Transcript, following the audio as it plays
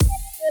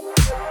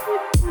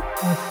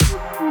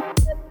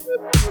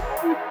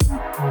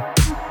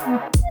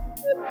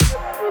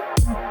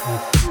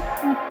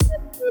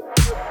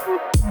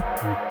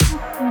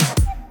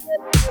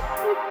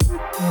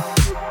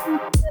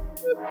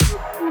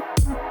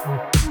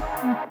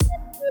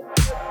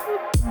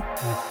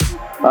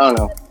I don't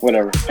know.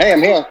 Whatever. Hey,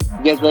 I'm here.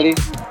 You guys ready?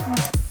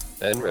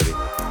 And ready.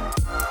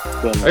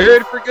 Ben Are you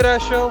ready for a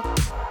good-ass show?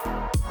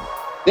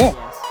 Yeah.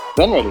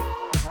 Ben ready.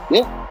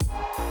 Yeah.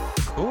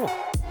 Cool.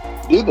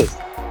 Do this.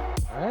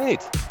 All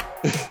right.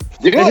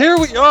 Do And it. here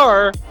we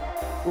are.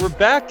 We're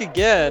back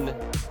again.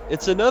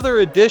 It's another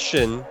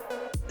edition.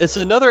 It's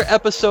another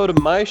episode of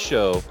my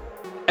show.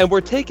 And we're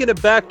taking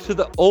it back to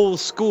the old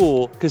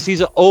school because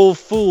he's an old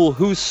fool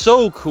who's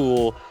so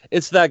cool.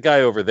 It's that guy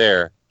over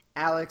there.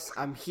 Alex,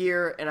 I'm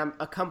here, and I'm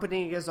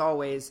accompanied, as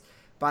always,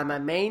 by my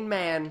main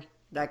man,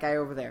 that guy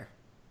over there.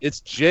 It's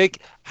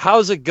Jake.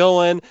 How's it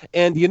going?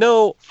 And you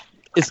know,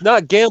 it's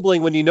not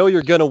gambling when you know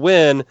you're going to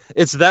win.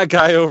 It's that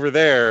guy over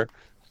there.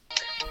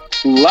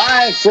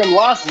 Live from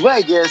Las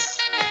Vegas,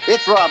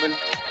 it's Robin.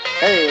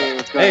 Hey,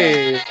 what's going on?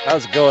 Hey,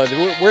 how's it going?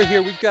 We're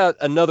here. We've got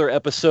another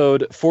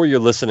episode for your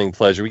listening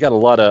pleasure. We got a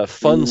lot of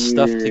fun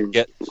stuff to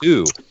get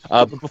to.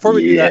 But before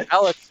we do that,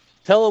 Alex,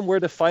 tell them where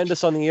to find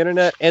us on the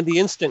internet and the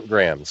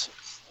Instagrams.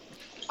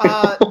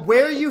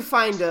 Where you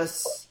find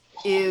us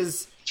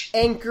is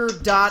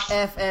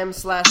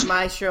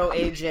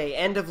anchor.fm/myshowaj.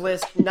 End of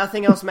list.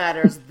 Nothing else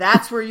matters.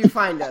 That's where you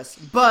find us.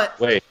 But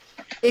Wait,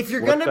 if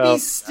you're going to be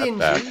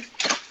stingy and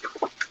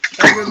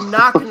you're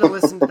not going to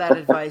listen to that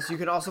advice, you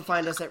can also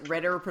find us at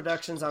Red Arrow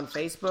Productions on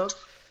Facebook,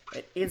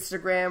 at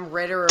Instagram,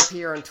 Red Arrow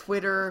here on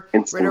Twitter,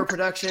 Red Arrow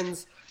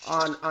Productions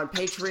on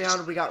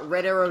Patreon. We got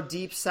Red Arrow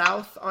Deep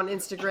South on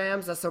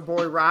Instagrams. That's our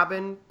boy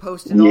Robin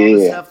posting all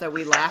the stuff that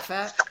we laugh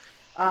at.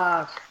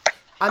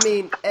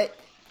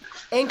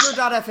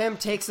 Anchor.fm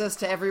takes us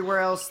to everywhere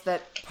else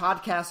that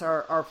podcasts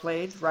are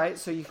played, right?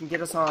 So you can get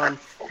us on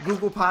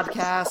Google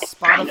Podcasts,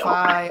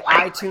 Spotify,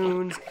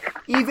 iTunes,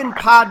 even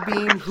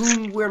Podbean,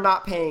 whom we're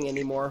not paying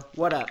anymore.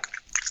 What up?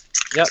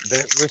 Yep,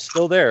 we're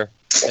still there,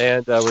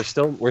 and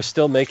we're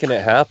still making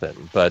it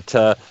happen. But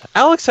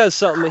Alex has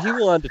something that he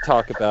wanted to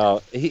talk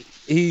about. He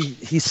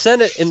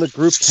sent it in the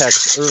group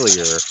text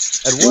earlier,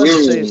 and wanted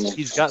to say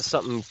he's got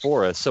something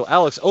for us. So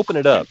Alex, open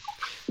it up.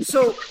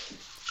 So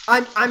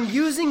I'm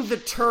using the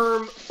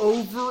term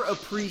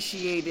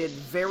overappreciated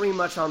very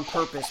much on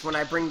purpose when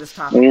I bring this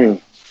topic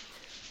up.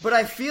 But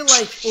I feel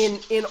like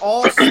in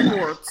all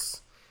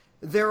sports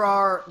there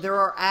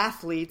are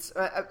athletes,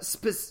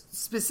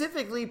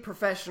 specifically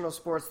professional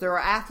sports, there are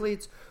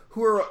athletes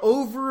who are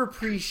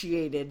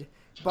overappreciated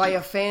by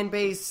a fan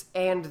base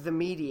and the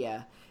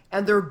media,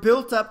 and they're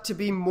built up to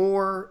be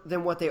more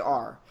than what they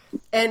are.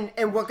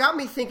 And what got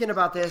me thinking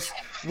about this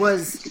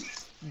was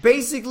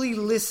basically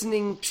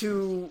listening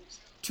to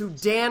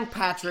Dan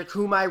Patrick,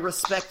 whom I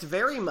respect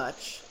very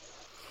much,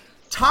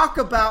 talk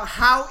about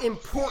how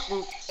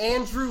important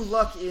Andrew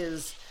Luck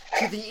is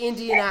to the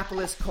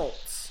Indianapolis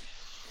Colts.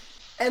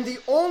 And the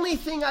only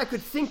thing I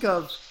could think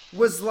of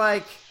was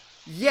 30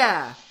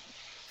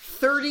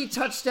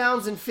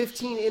 touchdowns and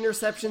 15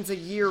 interceptions a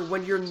year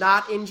when you're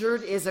not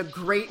injured is a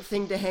great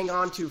thing to hang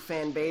on to,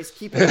 fan base.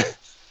 Keep it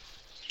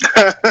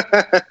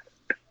up.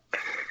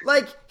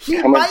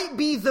 He might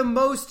be the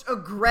most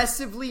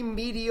aggressively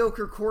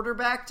mediocre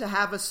quarterback to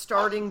have a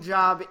starting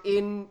job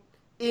in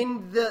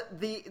the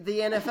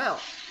NFL.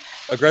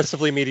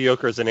 Aggressively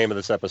mediocre is the name of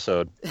this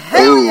episode.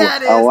 Hell yeah,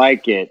 it is. I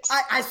like it.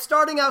 I'm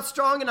starting out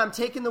strong and I'm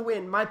taking the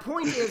win. My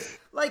point is,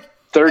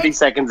 30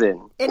 seconds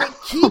in. And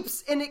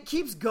it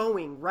keeps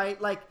going, right?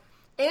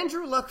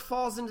 Andrew Luck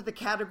falls into the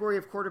category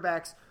of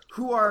quarterbacks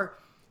who are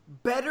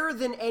better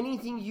than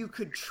anything you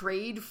could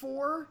trade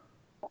for,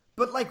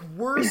 but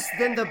worse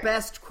than the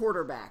best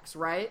quarterbacks,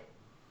 right?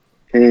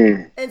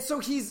 And so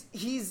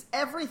he's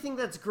everything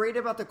that's great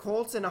about the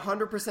Colts and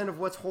 100% of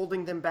what's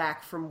holding them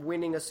back from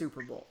winning a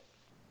Super Bowl.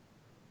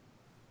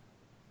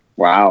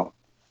 Wow.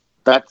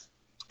 That's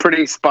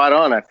pretty spot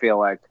on, I feel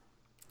like.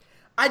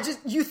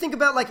 You think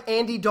about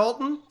Andy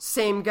Dalton,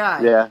 same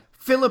guy. Yeah.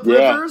 Phillip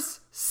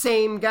Rivers,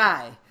 same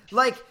guy.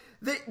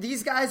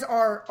 These guys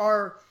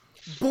are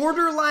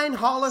borderline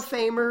Hall of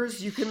Famers.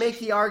 You can make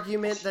the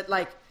argument that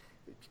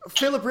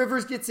Phillip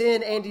Rivers gets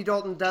in, Andy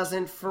Dalton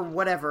doesn't, for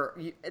whatever.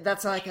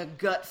 That's a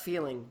gut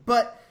feeling.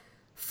 But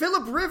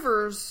Phillip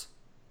Rivers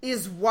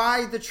is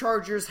why the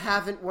Chargers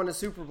haven't won a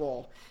Super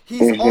Bowl.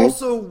 He's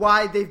also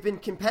why they've been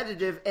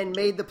competitive and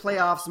made the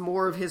playoffs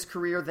more of his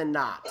career than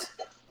not.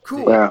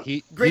 Cool. Yeah.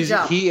 Great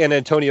job. He and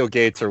Antonio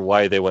Gates are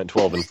why they went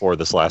 12-4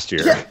 this last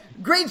year. Yeah,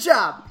 great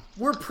job.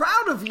 We're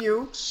proud of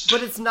you,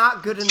 but it's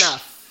not good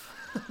enough.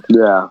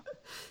 Yeah.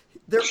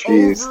 They're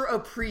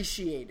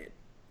overappreciated.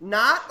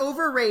 Not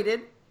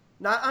overrated.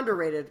 Not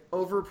underrated,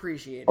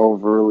 overappreciated.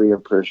 Overly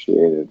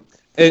appreciated.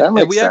 That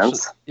makes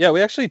sense. We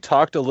actually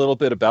talked a little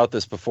bit about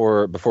this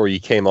before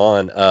you came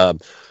on.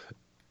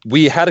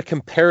 We had a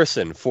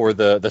comparison for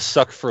the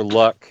Suck for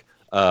Luck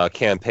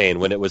campaign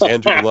when it was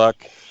Andrew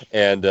Luck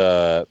and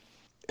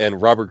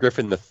Robert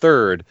Griffin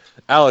III.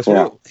 Alex,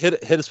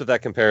 hit us with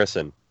that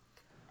comparison.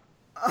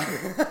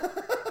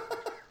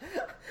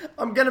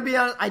 I'm gonna be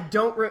honest.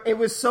 It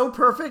was so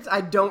perfect. I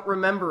don't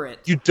remember it.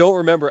 You don't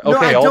remember? No,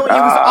 okay, I don't. It was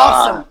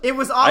awesome. It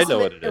was awesome. I know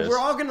what it is. We're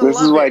all gonna love it.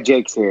 This is why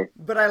Jake's here.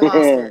 But I lost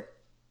it.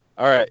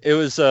 All right, it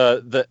was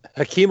the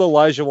Hakeem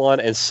Olajuwon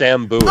and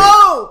Sam Bowie.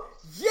 Oh,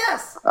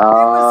 Yes! It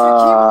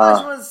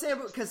was Hakeem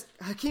Olajuwon because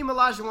Hakeem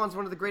Olajuwon's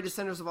one of the greatest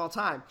centers of all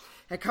time.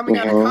 And coming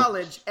out of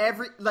college,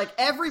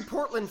 every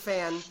Portland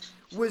fan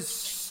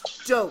was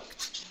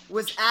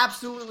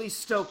absolutely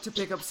stoked to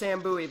pick up Sam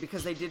Bowie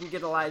because they didn't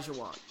get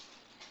Olajuwon.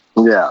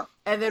 Yeah.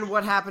 And then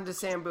what happened to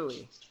Sam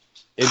Bowie?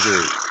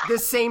 Injury. The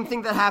same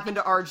thing that happened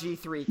to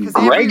RG3 because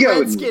every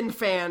Redskin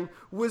fan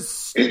was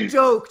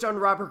stoked on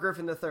Robert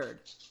Griffin III.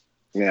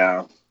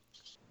 Yeah.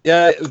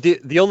 Yeah,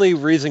 the only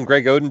reason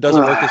Greg Oden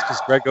doesn't work is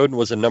because Greg Oden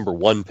was a number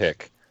 1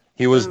 pick.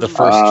 He was the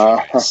first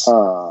choice.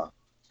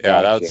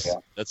 Yeah,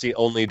 that's the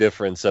only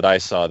difference that I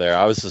saw there.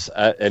 I was just,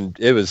 and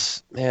it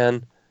was,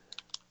 man,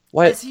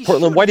 why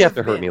Portland? Why do you have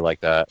to hurt me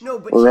like that? No,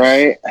 but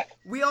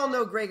we all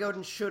know Greg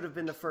Oden should have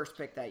been the first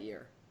pick that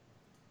year.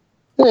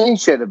 Yeah, he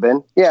should have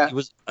been. Yeah,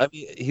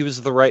 he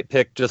was the right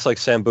pick, just like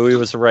Sam Bowie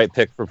was the right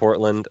pick for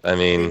Portland. I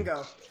mean,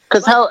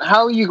 because how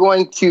are you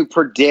going to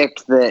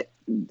predict that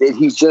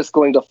he's just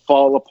going to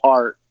fall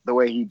apart the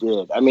way he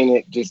did? I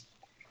mean,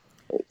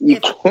 you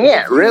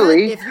can't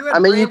really. If you had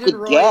Brandon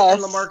Roy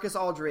and LaMarcus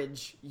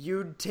Aldridge,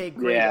 you'd take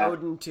Greg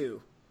Oden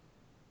too.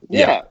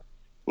 Yeah.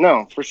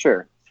 No, for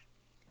sure.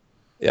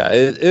 Yeah,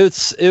 it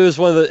was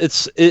one of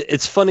the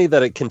it's funny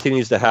that it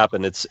continues to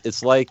happen.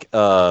 It's like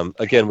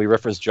again, we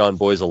reference John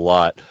Boyes a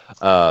lot,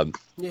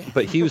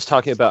 but he was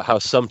talking about how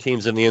some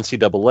teams in the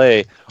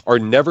NCAA are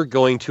never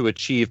going to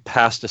achieve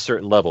past a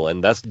certain level,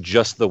 and that's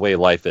just the way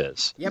life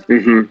is. Yep.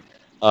 Mm-hmm.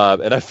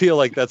 And I feel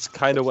like that's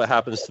kind of what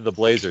happens to the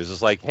Blazers.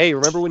 It's like, hey,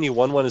 remember when you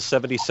won one in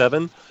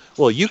 '77?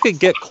 Well, you could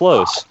get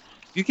close.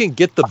 You can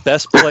get the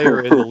best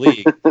player in the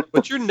league,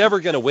 but you're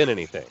never going to win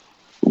anything.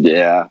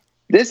 Yeah,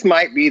 this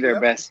might be their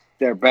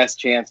best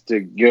chance to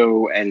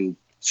go and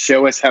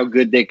show us how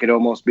good they could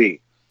almost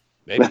be.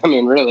 Maybe. I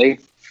mean, really,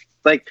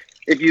 like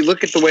if you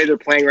look at the way they're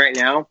playing right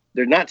now,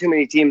 there's not too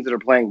many teams that are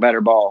playing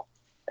better ball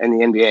in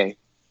the NBA.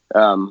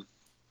 I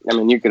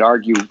mean, you could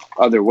argue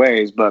other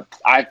ways, but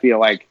I feel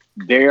like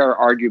they are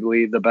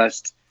arguably the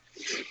best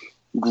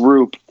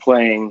group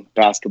playing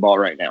basketball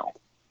right now.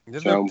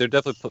 They're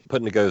definitely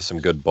putting together some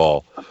good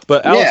ball.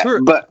 But Alex,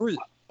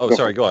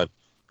 sorry, go on.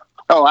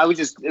 Oh, I was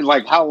just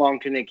like, how long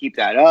can they keep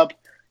that up?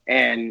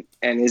 And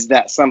is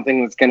that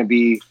something that's going to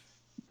be?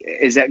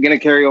 Is that going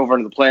to carry over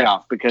into the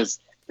playoff? Because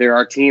there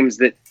are teams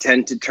that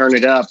tend to turn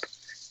it up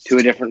to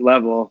a different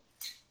level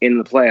in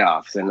the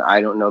playoffs, and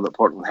I don't know that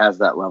Portland has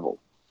that level.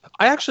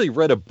 I actually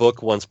read a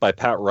book once by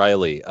Pat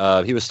Riley.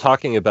 He was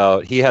talking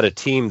about he had a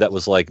team that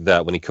was like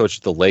that when he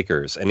coached the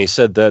Lakers. And he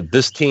said that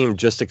this team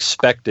just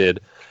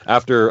expected,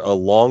 after a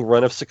long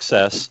run of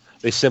success,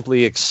 they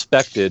simply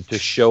expected to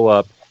show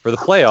up for the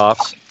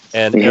playoffs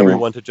and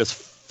everyone to just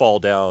fall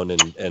down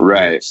and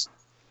lose.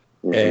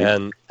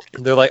 And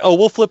they're like, oh,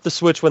 we'll flip the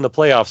switch when the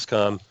playoffs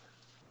come.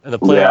 And the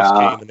playoffs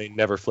came and they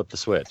never flipped the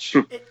switch.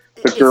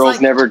 The girls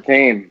never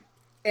came.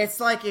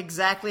 It's like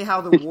exactly how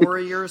the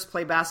Warriors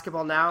play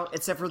basketball now,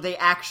 except for they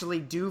actually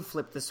do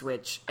flip the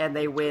switch and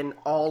they win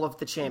all of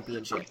the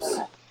championships.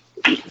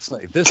 It's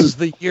like, this is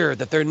the year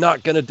that they're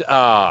not going to...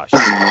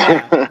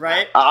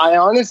 right? I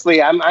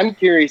honestly, I'm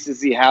curious to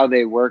see how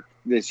they work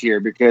this year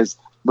because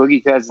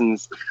Boogie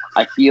Cousins,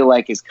 I feel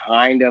like, is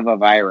kind of a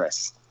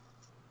virus.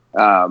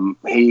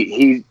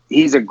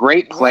 He's a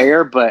great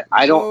player, but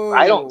I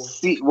don't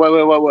see...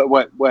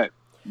 What?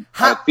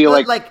 I feel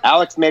like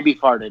Alex maybe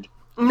farted.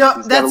 No,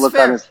 He's that's got a look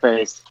fair. on his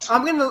face.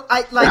 I'm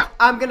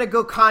gonna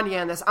go Kanye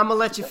on this. I'm gonna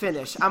let you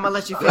finish.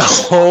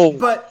 Oh,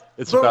 but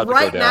about to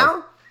right go down.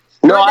 now,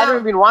 No, I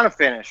don't even want to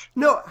finish.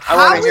 No, I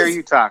want to hear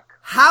you talk.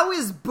 How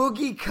is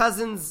Boogie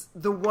Cousins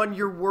the one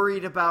you're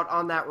worried about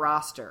on that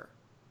roster?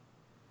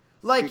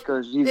 Like,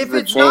 because he's if the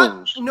it's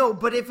change.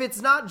 but if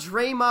it's not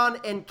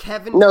Draymond and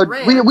Kevin No,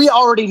 Durant, we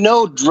already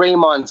know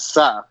Draymond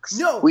sucks.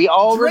 No, we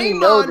already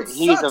know that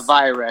he's sucks, a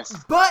virus.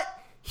 But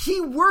he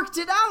worked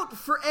it out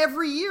for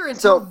every year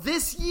until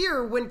this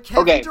year when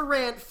Kevin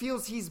Durant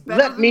feels he's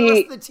better than the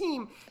rest of the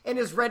team and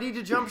is ready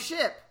to jump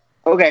ship.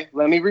 Okay,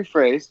 let me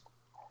rephrase.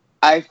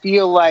 I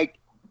feel like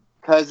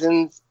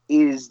Cousins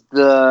is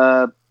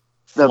the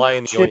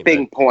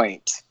tipping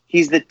point.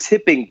 He's the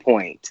tipping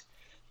point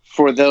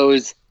for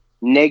those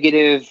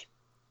negative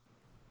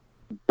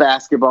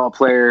basketball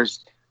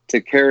players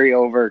to carry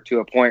over to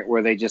a point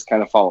where they just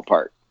kind of fall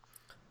apart.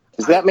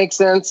 Does that make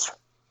sense?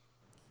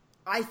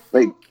 I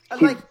think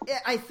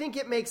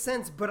it makes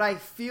sense, but I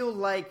feel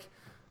like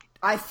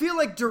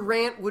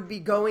Durant would be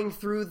going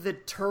through the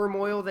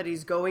turmoil that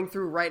he's going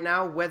through right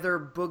now, whether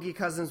Boogie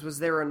Cousins was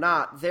there or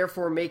not,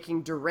 therefore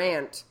making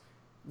Durant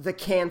the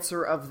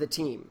cancer of the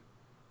team.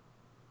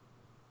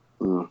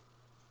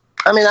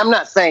 I mean, I'm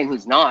not saying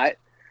he's not.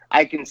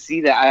 I can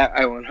see that.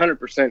 I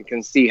 100%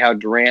 can see how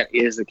Durant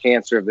is the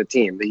cancer of the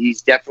team. But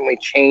he's definitely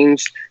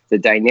changed the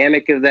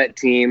dynamic of that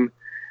team.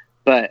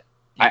 But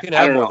you can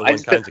have more than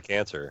one kind of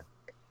cancer.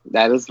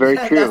 That is very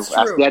true. That's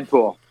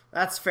Deadpool.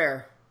 That's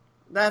fair.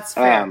 That's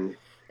fair.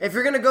 If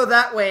you're going to go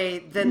that way,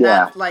 then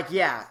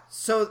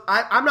So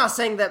I'm not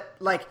saying that,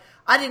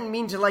 I didn't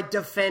mean to,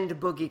 defend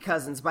Boogie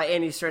Cousins by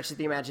any stretch of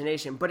the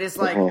imagination. But it's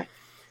like,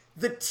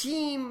 the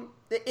team,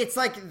 it's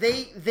like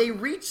they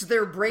reach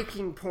their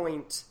breaking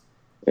point.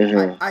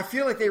 Mm-hmm. I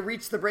feel like they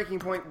reached the breaking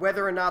point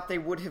whether or not they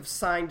would have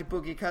signed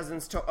Boogie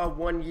Cousins to a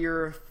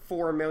 1-year,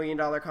 $4 million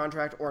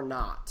contract or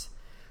not.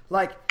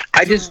 Like,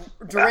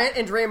 Durant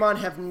and Draymond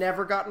have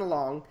never gotten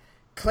along.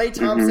 Klay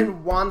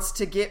Thompson wants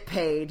to get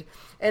paid.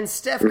 And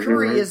Steph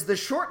Curry is the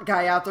short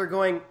guy out there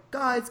going,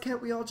 guys,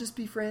 can't we all just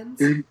be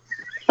friends?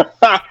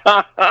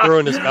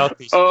 Throwing his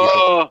mouthpiece.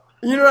 Oh,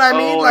 you know what I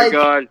mean? Oh, my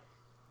God.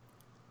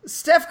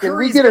 Steph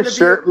Curry's Can we get a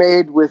shirt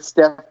made with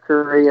Steph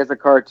Curry as a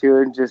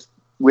cartoon, just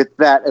with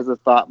that as a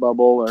thought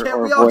bubble or Can't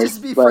we all voice?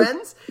 just be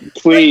friends?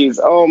 Please.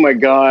 Oh, my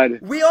God.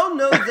 We all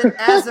know that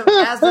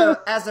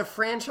as a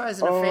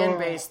franchise and a fan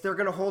base, they're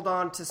going to hold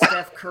on to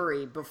Steph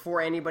Curry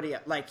before anybody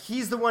else. Like,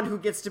 he's the one who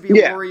gets to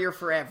be a Warrior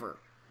forever.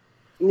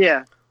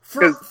 Yeah.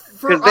 For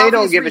they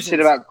don't give a shit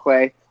about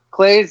Klay.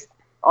 Klay's,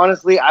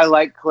 honestly, I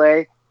like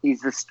Klay.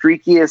 He's the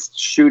streakiest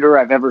shooter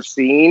I've ever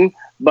seen.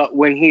 But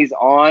when he's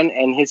on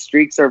and his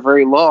streaks are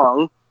very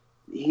long,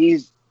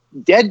 he's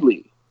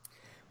deadly.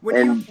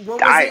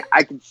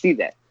 I can see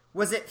that.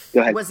 Was it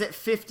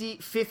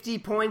 50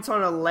 points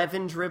on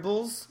 11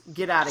 dribbles?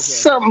 Get out of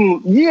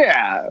here.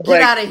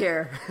 Get out of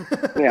here.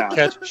 Yeah.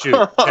 Catch,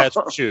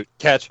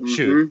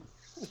 shoot.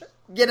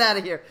 Get out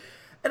of here.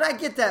 And I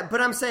get that,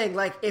 but I'm saying,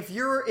 like, if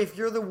you're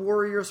the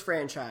Warriors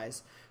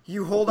franchise,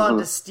 you hold on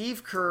to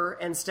Steve Kerr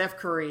and Steph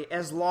Curry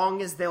as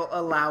long as they'll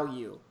allow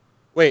you.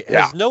 Wait,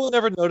 has no one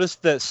ever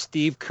noticed that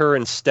Steve Kerr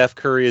and Steph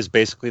Curry is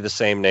basically the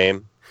same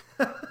name?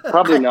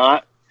 Probably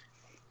not.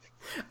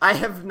 I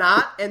have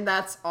not, and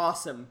that's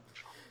awesome.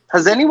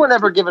 Has anyone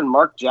ever given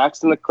Mark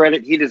Jackson the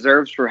credit he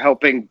deserves for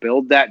helping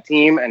build that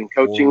team and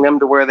coaching them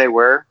to where they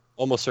were?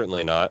 Almost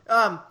certainly not.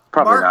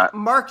 Probably not.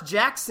 Mark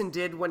Jackson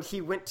did when he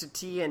went to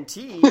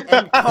TNT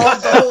and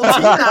called the whole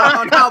team out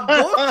on how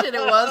bullshit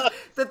it was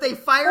that they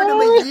fired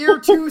him a year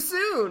too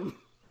soon.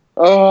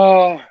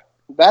 Oh,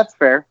 that's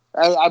fair.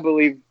 I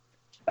believe.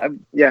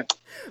 Yeah.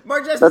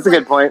 Mark Jackson. That's a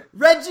good point.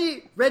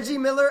 Reggie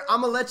Miller,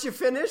 I'm going to let you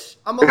finish.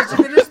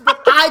 But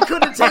I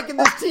could have taken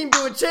this team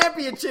to a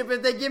championship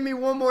if they give me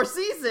one more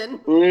season.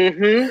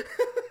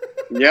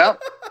 Mm-hmm.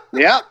 Yep.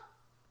 I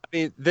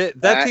mean,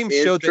 that team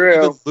showed that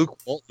even Luke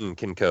Walton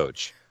can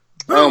coach.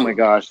 Boom. Oh, my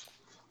gosh.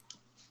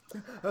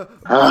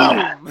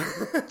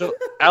 So,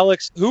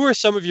 Alex, who are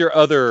some of your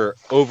other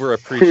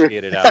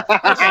overappreciated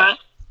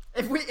athletes?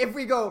 If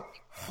we go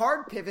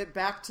hard pivot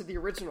back to the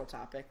original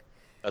topic.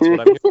 That's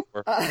what I'm here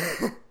for.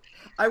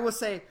 I will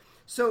say,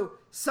 so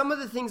some of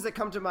the things that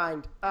come to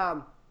mind,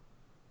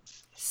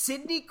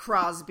 Sidney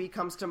Crosby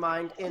comes to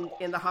mind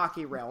in the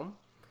hockey realm,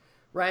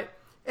 right?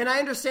 And I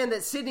understand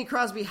that Sidney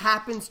Crosby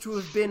happens to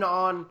have been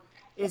on,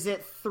 is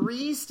it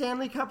 3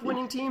 Stanley Cup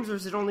winning teams or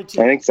is it only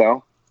 2? I think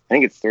so. I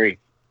think it's 3.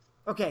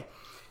 Okay.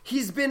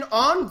 He's been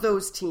on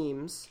those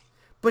teams,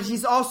 but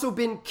he's also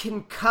been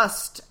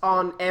concussed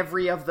on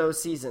every of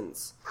those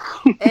seasons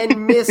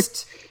and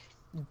missed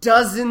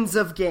dozens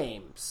of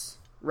games,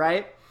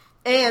 right?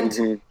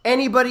 And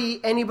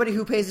anybody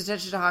who pays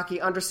attention to hockey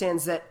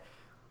understands that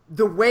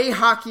the way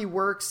hockey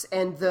works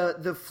and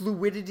the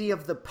fluidity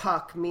of the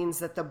puck means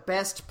that the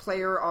best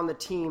player on the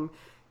team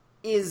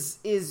is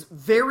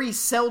very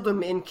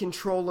seldom in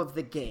control of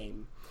the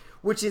game,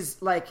 which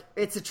is like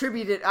I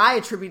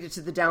attribute it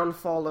to the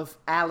downfall of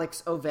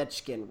Alex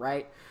Ovechkin,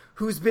 right?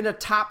 Who's been a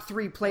top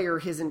 3 player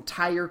his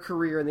entire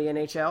career in the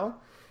NHL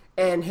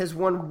and has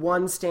won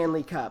 1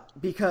 Stanley Cup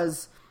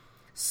because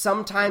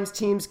sometimes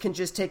teams can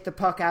just take the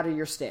puck out of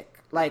your stick.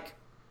 Like,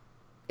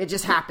 it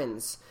just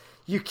happens.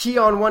 You key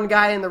on one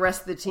guy and the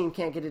rest of the team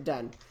can't get it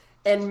done.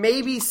 And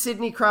maybe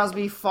Sidney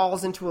Crosby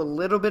falls into a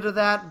little bit of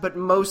that, but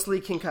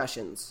mostly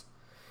concussions.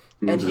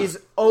 And he's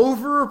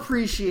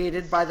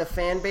overappreciated by the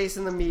fan base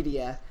and the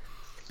media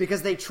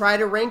because they try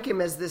to rank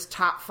him as this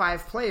top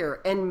 5 player.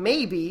 And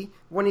maybe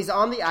when he's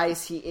on the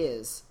ice, he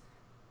is.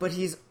 But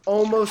he's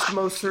almost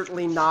most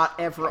certainly not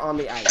ever on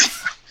the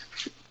ice.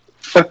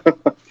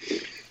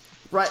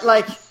 Right?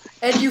 Like,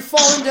 and you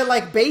fall into,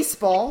 like,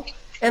 baseball,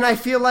 and I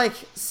feel like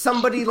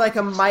somebody like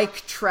a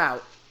Mike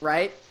Trout,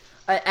 right?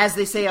 As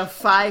they say, a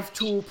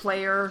 5-tool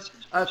player,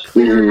 a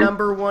clear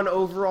number 1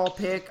 overall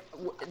pick.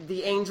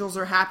 The Angels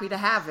are happy to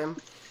have him.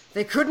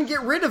 They couldn't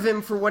get rid of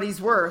him for what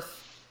he's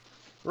worth,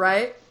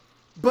 right?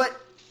 But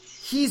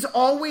he's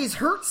always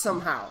hurt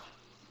somehow.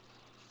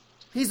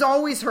 He's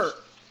always hurt.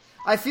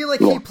 I feel like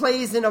he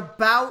plays in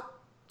about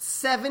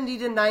 70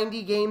 to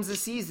 90 games a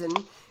season,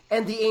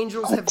 and the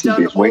Angels have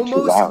done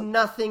almost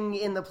nothing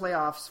in the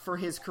playoffs for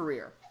his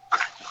career.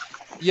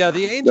 Yeah,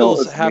 the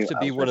Angels have to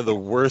be one of the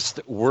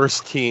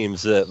worst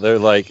teams. They're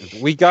like,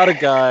 we got a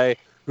guy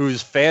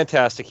who's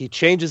fantastic. He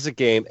changes the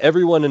game.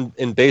 Everyone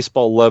in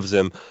baseball loves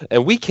him,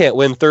 and we can't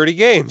win 30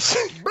 games.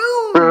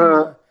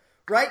 Boom!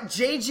 Right?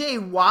 J.J.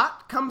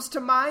 Watt comes to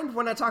mind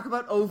when I talk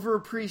about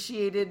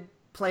overappreciated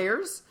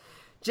players.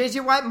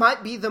 J.J. Watt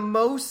might be the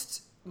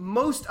most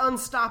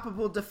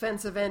unstoppable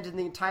defensive end in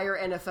the entire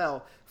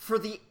NFL for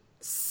the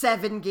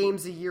 7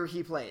 games a year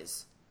he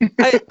plays.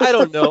 I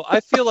don't know. I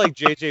feel like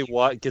J.J.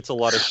 Watt gets a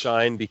lot of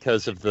shine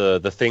because of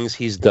the things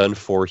he's done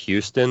for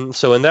Houston.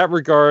 So in that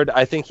regard,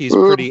 I think he's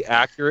pretty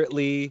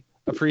accurately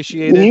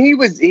appreciated.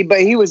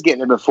 But he was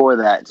getting it before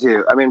that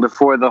too. I mean,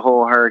 before the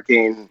whole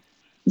hurricane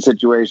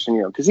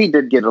situation, because he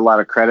did get a lot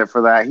of credit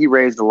for that. He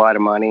raised a lot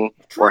of money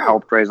or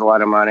helped raise a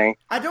lot of money.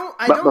 I don't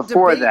debate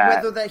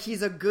whether that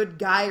he's a good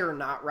guy or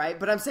not, right?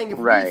 But I'm saying if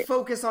we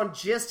focus on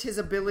just his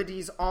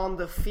abilities on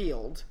the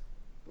field,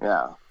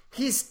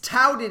 he's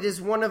touted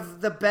as one of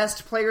the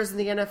best players in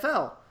the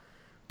NFL.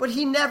 But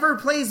he never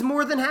plays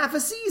more than half a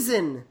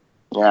season.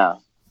 Yeah.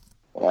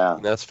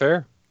 That's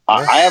fair.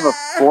 I have a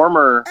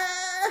former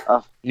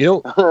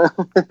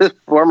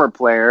former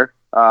player,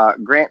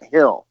 Grant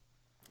Hill.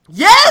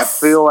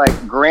 Yes! I feel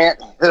like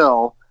Grant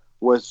Hill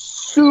was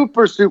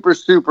super, super,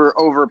 super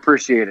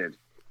overappreciated.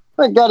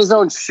 Like, got his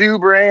own shoe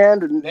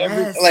brand and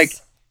everything. Like,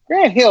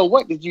 Grant Hill,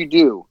 what did you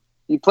do?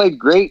 You played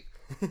great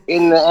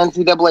in the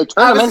NCAA tournament.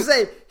 I was going to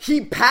say,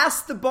 he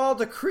passed the ball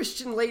to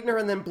Christian Laettner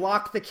and then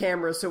blocked the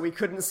camera so we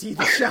couldn't see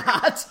the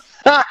shot.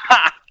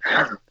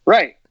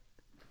 Right.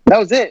 That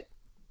was it.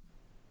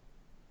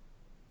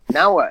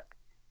 Now what?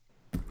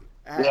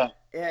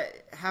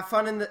 Have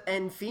fun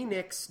in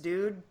Phoenix,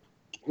 dude.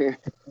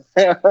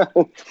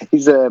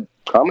 He's a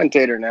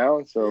commentator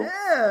now, so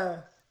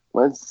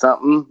that's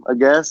something, I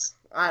guess.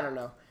 I don't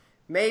know.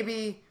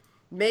 Maybe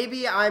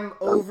I'm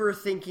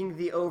overthinking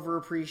the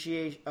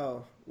overappreciation.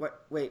 Oh,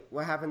 what? Wait,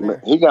 what happened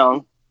there? He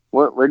gone.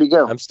 Where'd he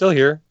go? I'm still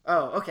here.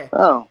 Oh, okay.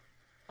 Oh,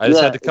 I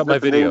just had to cut my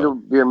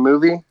video. Your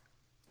movie?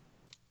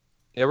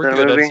 Yeah, we're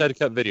good. I just had to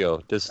cut video.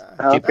 Just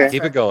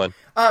keep it going.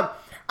 Like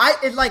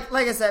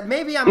I said,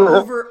 maybe I'm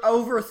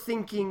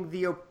overthinking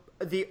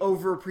the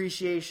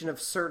overappreciation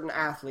of certain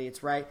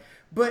athletes, right?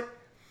 But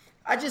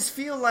I just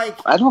feel like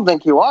I don't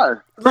think you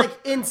are. Like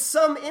in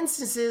some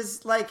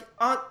instances, like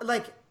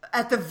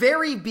at the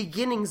very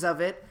beginnings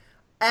of it,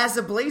 as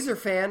a Blazer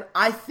fan,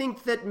 I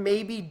think that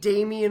maybe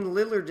Damian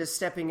Lillard is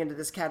stepping into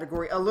this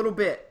category a little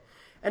bit,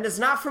 and it's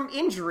not from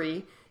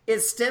injury.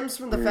 It stems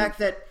from the fact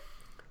that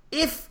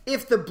if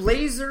the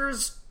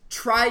Blazers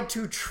tried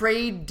to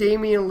trade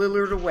Damian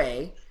Lillard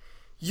away,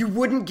 you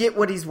wouldn't get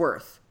what he's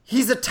worth.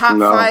 He's a top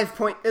 5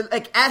 point,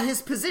 like at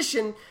his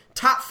position,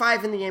 top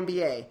 5 in the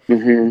NBA.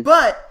 Mm-hmm.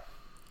 But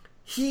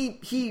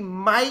he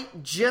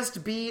might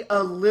just be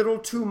a little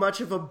too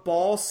much of a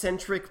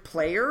ball-centric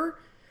player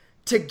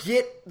to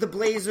get the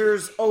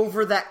Blazers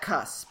over that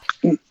cusp.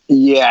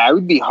 Yeah, it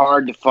would be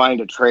hard to find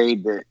a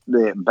trade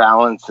that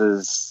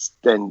balances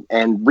and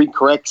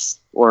recorrects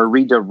or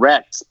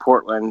redirects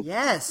Portland.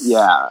 Yes.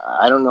 Yeah,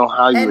 I don't know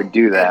how you would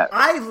do that.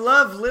 I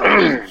love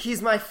Lillard.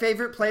 He's my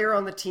favorite player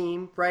on the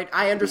team, right?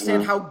 I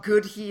understand how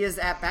good he is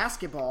at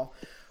basketball.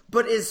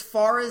 But as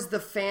far as the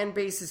fan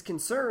base is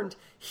concerned,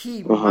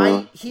 he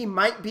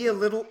might be a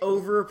little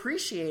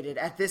overappreciated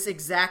at this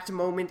exact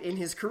moment in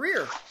his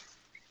career.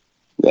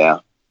 Yeah.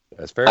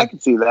 That's fair. I can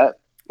see that.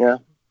 Yeah.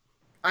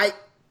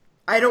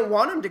 I don't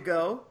want him to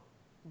go,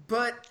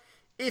 but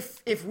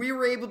if we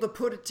were able to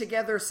put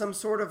together some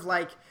sort of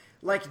like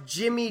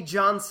Jimmy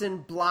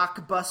Johnson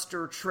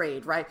blockbuster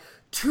trade, right?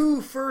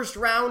 2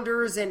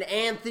 first-rounders and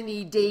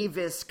Anthony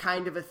Davis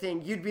kind of a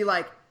thing, you'd be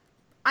like,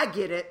 I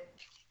get it.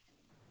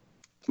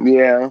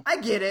 Yeah. I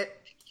get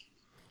it.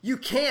 You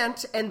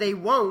can't, and they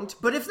won't,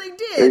 but if they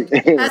did,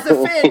 as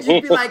a fan,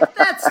 you'd be like,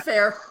 that's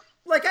fair.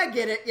 Like, I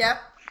get it, yep.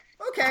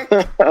 Okay.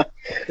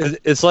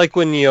 It's like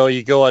when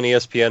you go on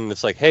ESPN and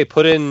it's like, hey,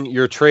 put in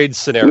your trade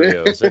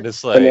scenarios, and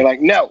it's like, and they're like,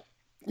 no,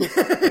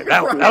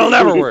 that'll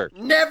never work.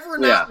 Never,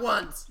 not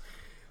once.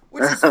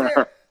 Which is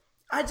fair.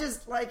 I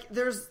just like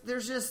there's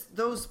just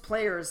those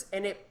players,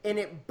 and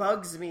it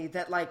bugs me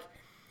that like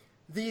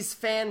these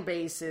fan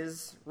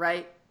bases,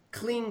 right,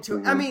 cling to.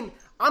 Mm-hmm. I mean,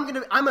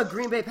 I'm a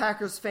Green Bay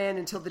Packers fan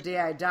until the day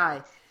I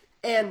die,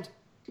 and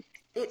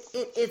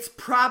it's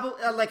probably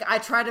like I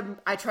try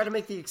to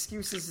make the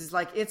excuses is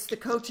like it's the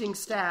coaching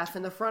staff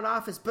and the front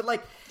office, but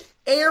like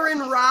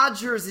Aaron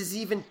Rodgers is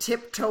even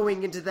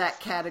tiptoeing into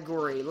that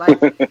category. Like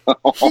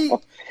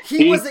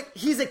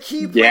he's a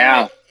key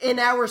player in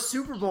our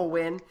Super Bowl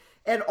win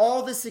and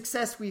all the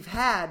success we've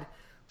had,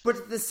 but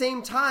at the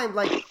same time,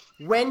 like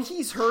when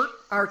he's hurt,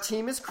 our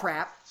team is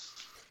crap,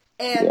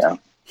 and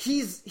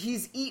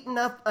he's eaten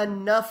up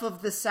enough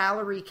of the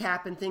salary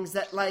cap and things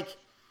that like.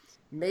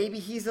 Maybe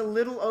he's a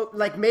little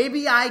like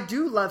maybe I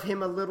do love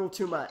him a little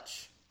too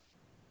much.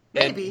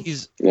 Maybe and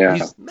he's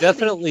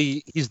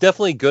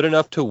definitely good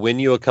enough to win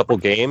you a couple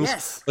games.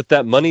 Yes. But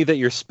that money that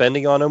you're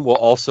spending on him will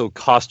also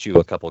cost you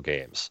a couple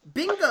games.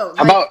 Bingo.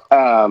 How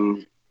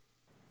about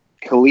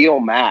Khalil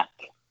Mack?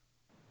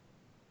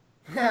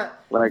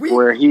 Like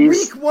where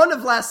he's week 1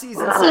 of last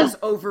season says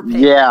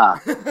overpaid.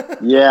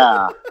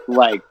 Yeah.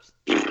 Like,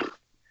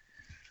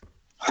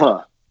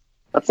 huh.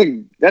 That's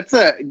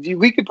a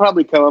we could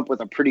probably come up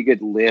with a pretty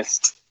good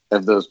list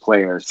of those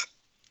players.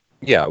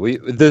 Yeah,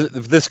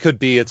 this could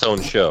be its own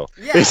show.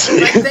 Yeah,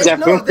 they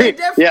definitely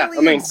yeah.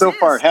 I mean, so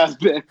far it has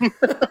been.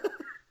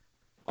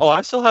 Oh,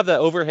 I still have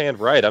that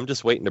overhand right. I'm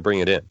just waiting to bring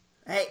it in.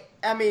 Hey,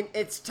 I mean,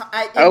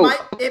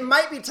 it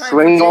might be time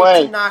Swing for Jake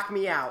away. to knock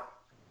me out.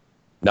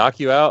 Knock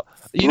you out?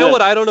 You know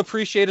what I don't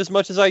appreciate as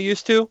much as I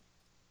used to?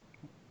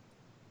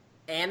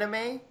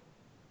 Anime?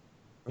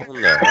 Oh,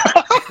 no.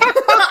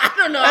 I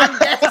don't know. I'm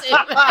guessing.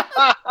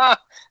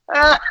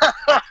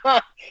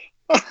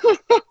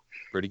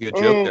 Pretty good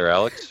joke there,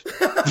 Alex.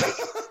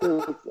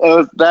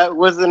 That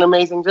was an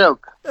amazing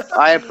joke.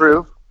 I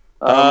approve.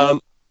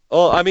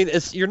 Well, I mean,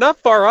 you're not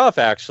far off,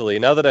 actually,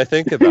 now that I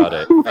think about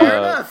it. Fair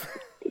enough.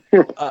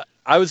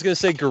 I was going to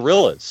say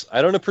Gorillas.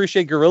 I don't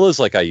appreciate Gorillas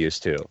like I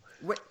used to.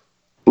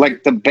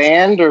 Like the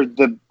band or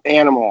the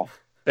animal?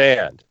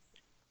 Band.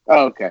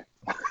 Oh, okay.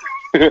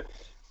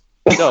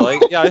 No,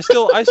 like, yeah, I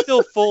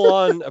still full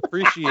on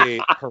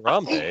appreciate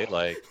Harambe.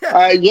 Like,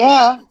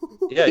 yeah.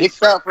 He's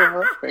Except for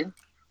her.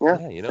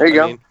 Yeah, you know, there you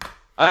go. I mean,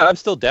 I'm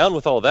still down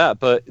with all that,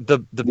 but the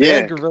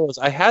band Gorillas.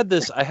 I had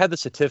this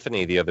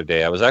epiphany the other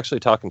day. I was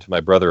actually talking to my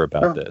brother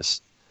about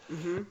this,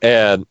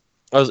 and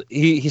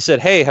he said,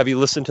 "Hey, have you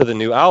listened to the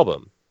new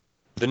album,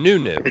 the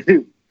new?"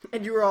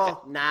 And you were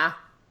all, nah.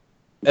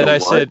 And I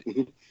said,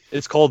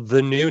 "It's called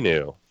The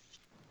New."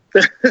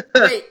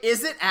 Wait,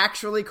 is it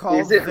actually called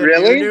Is it The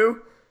really?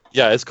 New?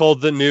 Yeah, it's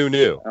called The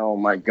New. Oh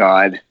my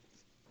god.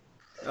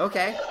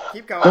 Okay,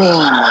 keep going.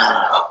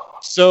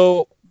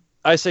 So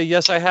I say,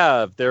 yes, I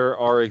have. There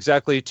are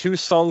exactly 2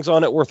 songs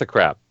on it worth of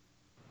crap.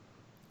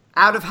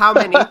 Out of how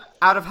many?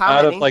 Out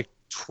of like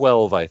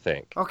 12, I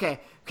think. Okay,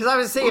 because I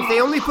was saying if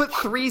they only put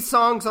 3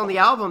 songs on the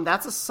album,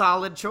 that's a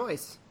solid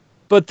choice.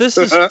 But this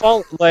is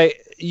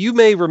like you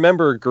may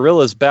remember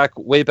Gorillaz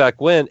way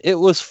back when it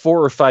was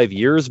 4 or 5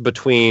 years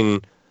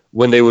between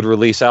when they would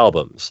release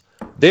albums.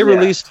 They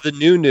released the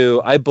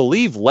new, I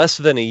believe, less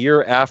than a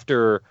year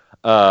after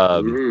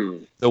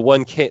the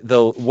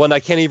one I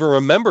can't even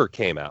remember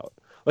came out.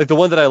 Like the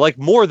one that I like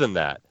more than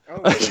that.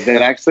 Oh, is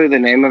that actually the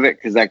name of it?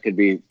 Because that could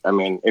be. I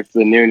mean, if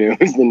the new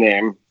is the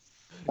name.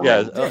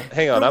 Yeah,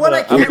 hang on.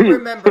 I can't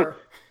remember.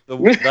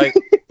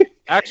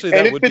 Actually,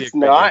 that would be a great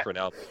name for an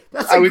album.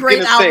 That's a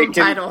great album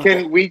title.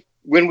 Can we,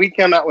 when we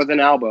come out with an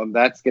album,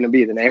 that's going to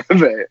be the name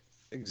of it.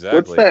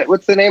 Exactly.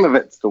 What's the name of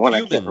it? It's the one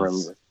Humans. I can't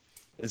remember.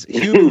 It's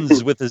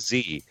Humans with a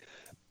Z.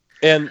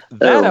 And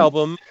that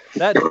album,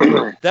 that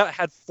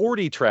had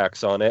 40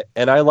 tracks on it,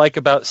 and I like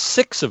about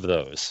 6 of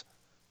those.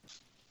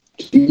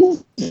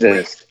 Jesus.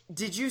 Wait,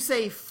 did you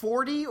say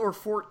 40 or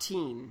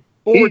 14?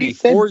 40.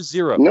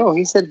 No,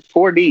 he said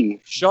 4D.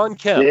 Sean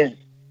Kemp. Yeah.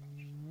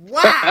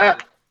 Wow.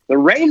 The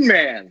Rain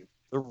Man.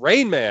 The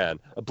Rain Man,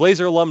 a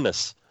Blazer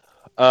alumnus.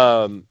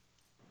 But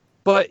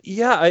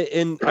yeah,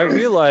 I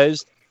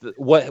realized that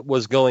what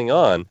was going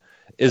on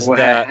is what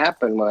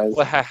happened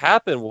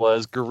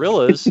was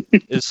Gorillaz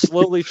is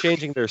slowly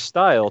changing their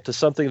style to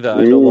something that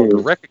I no longer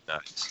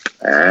recognize.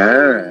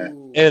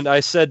 And I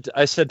said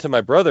to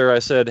my brother, I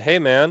said, "Hey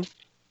man,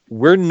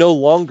 we're no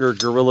longer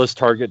Gorillaz'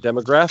 target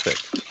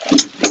demographic."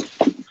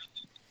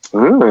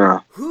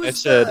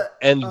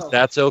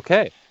 That's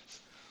okay.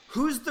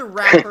 Who's the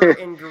rapper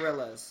in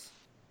Gorillaz?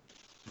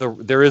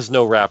 There is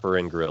no rapper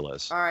in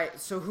Gorillaz. All right,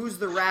 so who's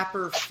the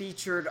rapper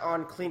featured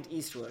on Clint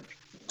Eastwood?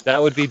 That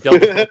would be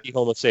Delta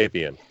Homo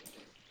Sapien.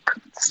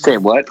 Say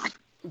what?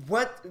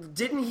 What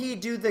didn't he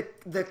do the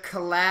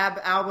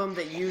collab album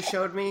that you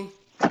showed me?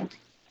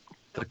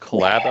 The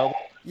collab album?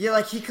 Yeah,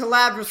 like he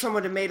collabed with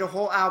someone and made a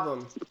whole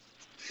album.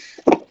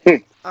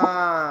 You're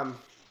gonna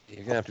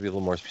have to be a little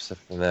more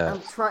specific than that.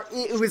 I'm trying.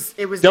 It was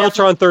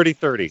Deltron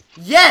 3030.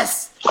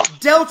 Yes,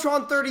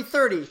 Deltron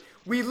 3030.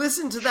 We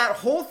listened to that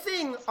whole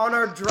thing on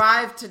our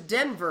drive to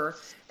Denver,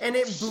 and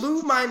it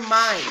blew my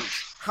mind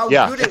how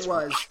good it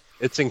was.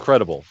 It's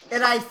incredible.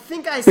 And I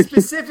think I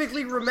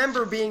specifically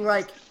remember being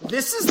like,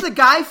 "This is the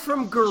guy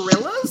from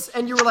Gorillaz?"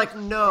 And you were like,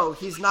 "No,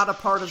 he's not a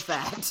part of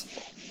that."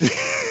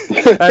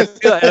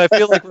 I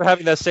feel like we're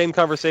having that same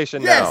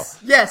conversation now.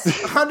 Yes,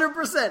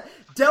 100%.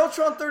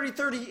 Deltron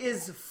 3030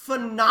 is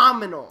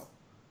phenomenal.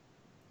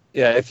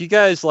 Yeah, if you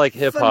guys like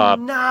hip hop,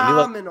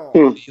 phenomenal.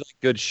 You like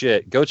good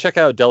shit, go check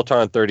out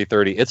Deltron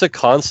 3030. It's a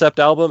concept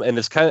album, and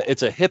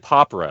it's a hip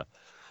opera,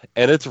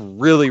 and it's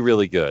really,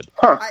 really good.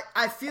 Huh.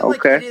 I feel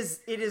like it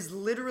is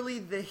literally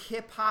the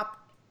hip hop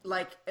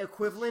like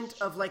equivalent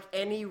of like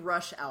any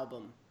Rush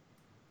album.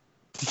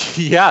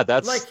 Yeah,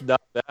 that's like,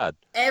 not bad.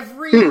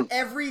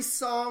 Every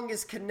song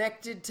is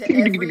connected to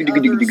every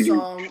other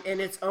song in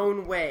its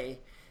own way,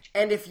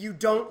 and if you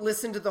don't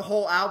listen to the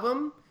whole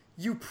album,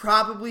 you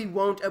probably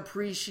won't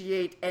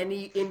appreciate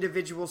any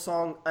individual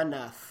song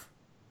enough.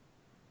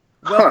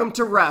 Welcome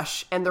to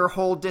Rush and their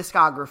whole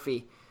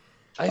discography.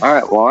 All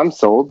right, well, I'm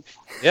sold.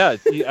 Yeah,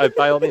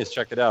 by all means,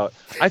 check it out.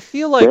 I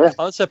feel like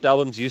concept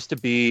albums used to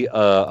be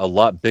a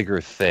lot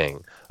bigger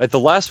thing. Like the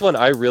last one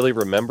I really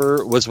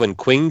remember was when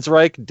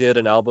Queensryche did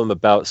an album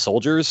about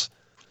soldiers,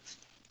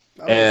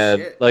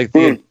 like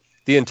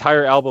the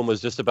entire album was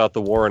just about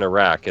the war in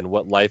Iraq and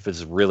what life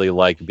is really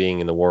like being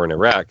in the war in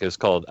Iraq.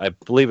 I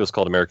believe it was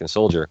called American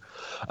Soldier.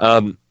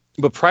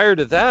 But prior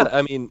to that,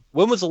 I mean,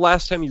 when was the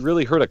last time you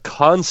really heard a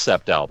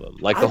concept album?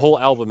 Like the whole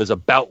album is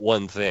about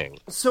one thing.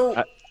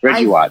 So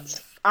Reggie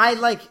Watts.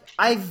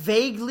 I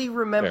vaguely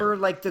remember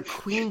like the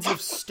Queens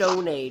of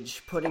Stone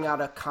Age putting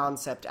out a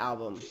concept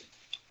album.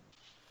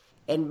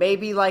 And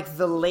maybe like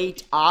the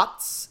late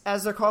aughts,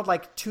 as they're called,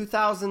 like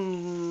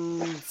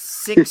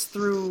 2006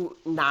 through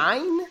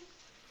 9,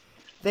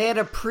 they had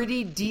a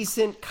pretty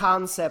decent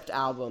concept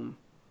album.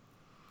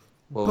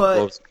 Well, but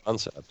what was the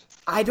concept?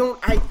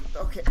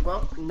 Okay,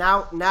 well,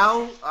 now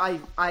I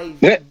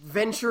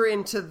venture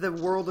into the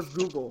world of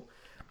Google.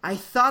 I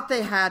thought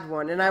they had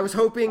one, and I was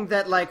hoping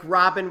that like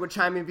Robin would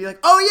chime in and be like,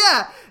 "Oh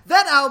yeah,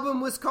 that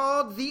album was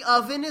called The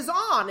Oven Is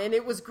On, and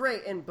it was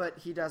great." But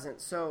he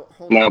doesn't. So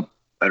hold on. Nope,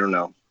 I don't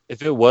know.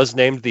 If it was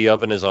named The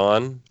Oven Is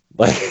On,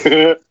 like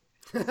the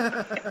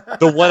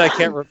one I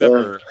can't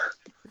remember.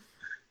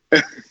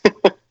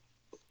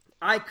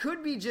 I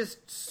could be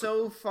just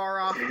so far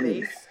off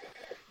base,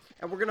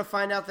 and we're gonna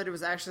find out that it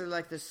was actually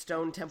like the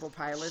Stone Temple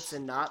Pilots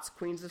and not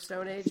Queens of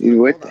Stone Age.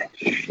 What the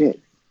shit?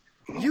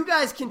 You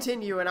guys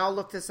continue, and I'll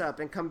look this up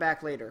and come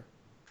back later.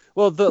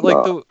 Well,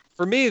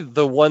 for me,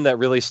 the one that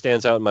really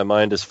stands out in my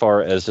mind as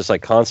far as just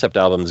like concept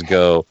albums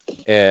go,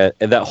 and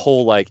that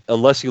whole like,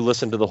 unless you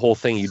listen to the whole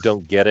thing, you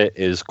don't get it,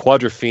 is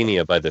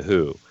Quadrophenia by The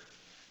Who.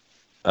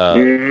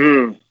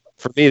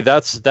 For me,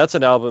 that's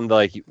an album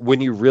like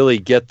when you really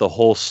get the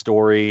whole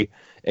story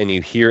and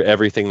you hear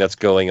everything that's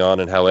going on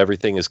and how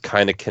everything is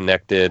kind of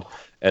connected,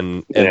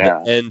 and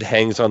the end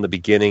hangs on the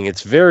beginning.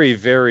 It's very,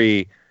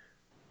 very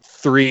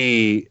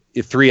three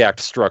act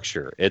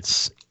structure.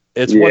 It's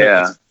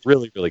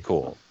really, really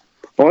cool.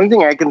 The only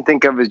thing I can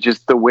think of is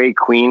just the way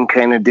Queen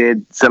kind of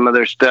did some of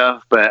their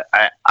stuff, but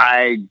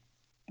I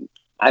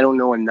don't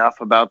know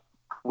enough about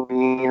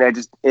Queen.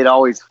 It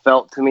always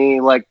felt to me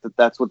like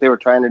that's what they were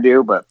trying to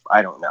do, but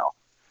I don't know.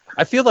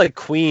 I feel like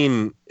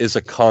Queen is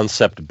a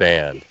concept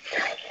band.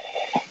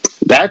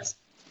 That's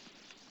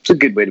a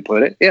good way to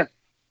put it. Yeah.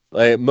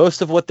 Like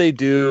most of what they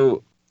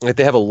do, like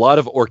they have a lot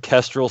of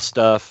orchestral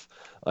stuff,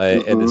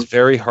 and it's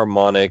very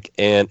harmonic,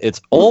 and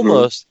it's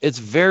almost it's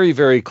very,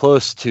 very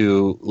close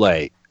to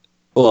like,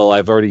 well,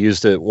 I've already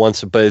used it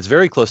once, but it's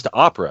very close to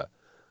opera.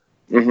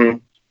 Yeah.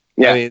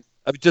 I mean,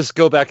 I would just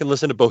go back and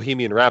listen to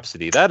Bohemian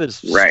Rhapsody. That is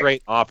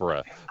straight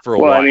opera for a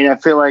while. I mean, I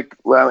feel like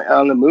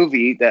on the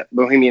movie, that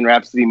Bohemian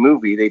Rhapsody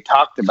movie, they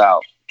talked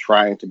about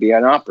trying to be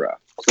an opera.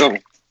 So, I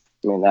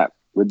mean, that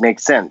would make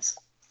sense.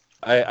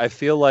 I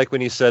feel like when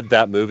you said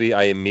that movie,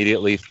 I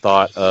immediately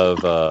thought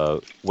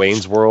of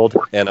Wayne's World,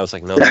 and I was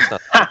like, no, that's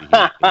not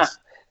the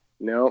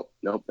movie.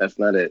 Nope, that's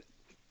not it.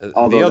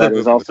 Although that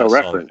is also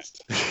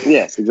referenced.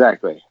 Yes,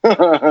 exactly.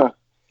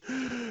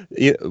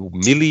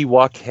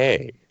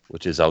 Milwaukee,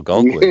 which is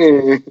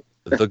Algonquin,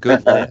 the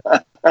good land.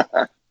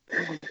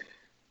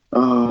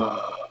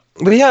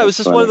 But yeah, it was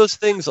just one of those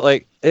things.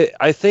 Like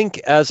I think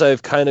as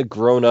I've kind of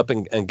grown up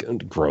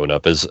and grown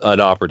up is an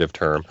operative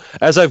term.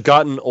 As I've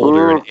gotten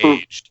older and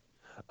aged,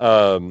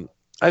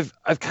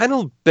 I've kind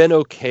of been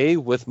okay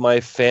with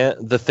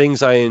the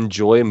things I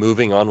enjoy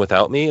moving on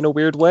without me in a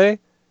weird way.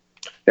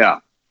 Yeah.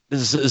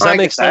 Does that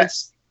make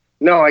sense?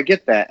 No, I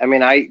get that. I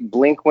mean,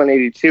 Blink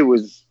 182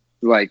 was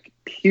like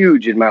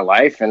huge in my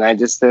life, and I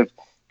just have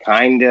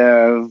kind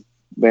of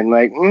been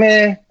like,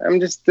 meh, I'm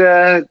just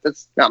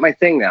that's not my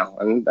thing now,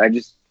 and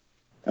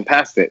I'm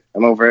past it.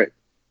 I'm over it.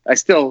 I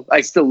still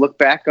look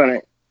back on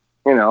it,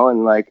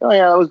 and like, oh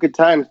yeah, that was good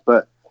times,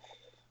 but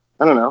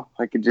I don't know.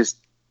 I could just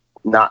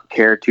not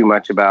care too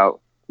much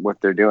about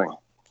what they're doing.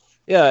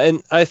 Yeah,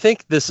 and I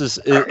think this is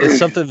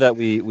something that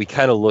we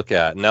kind of look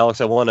at. And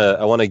Alex, I want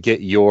to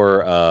get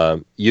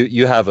your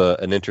you have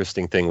an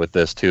interesting thing with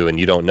this too, and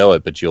you don't know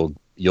it, but you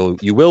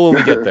will when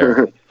we get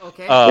there.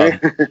 Okay.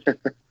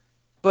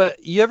 But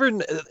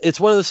it's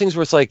one of those things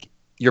where it's like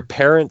your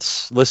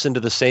parents listen to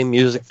the same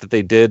music that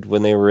they did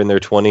when they were in their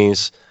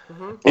 20s,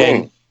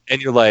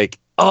 and you're like,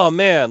 oh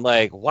man,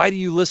 like why do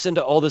you listen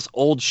to all this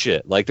old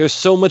shit? Like there's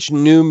so much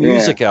new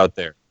music out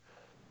there,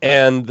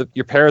 and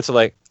your parents are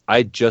like,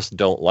 I just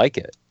don't like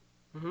it.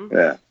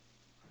 Yeah.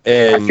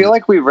 And I feel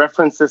like we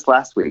referenced this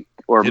last week,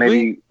 or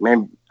maybe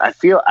I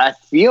feel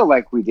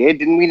like we did.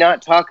 Didn't we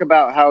not talk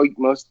about how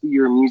most of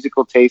your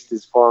musical taste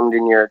is formed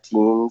in your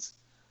teens?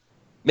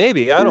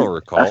 Maybe, I don't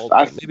recall.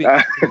 I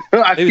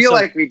feel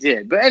like we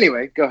did. But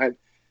anyway, go ahead.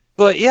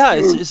 But yeah,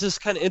 it's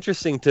just kind of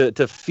interesting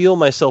to feel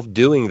myself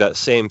doing that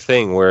same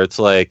thing where it's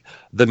like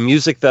the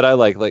music that I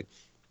like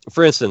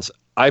for instance,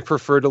 I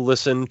prefer to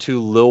listen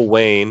to Lil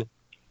Wayne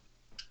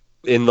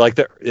in the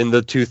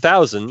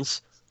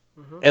 2000s,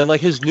 and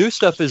like his new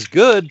stuff is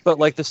good, but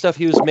like the stuff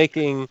he was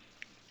making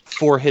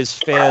for his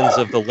fans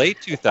of the late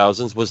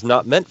 2000s was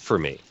not meant for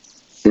me,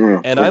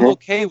 and I'm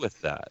okay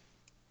with that.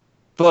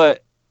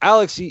 But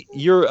Alex,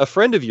 you're a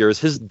friend of yours.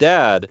 His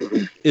dad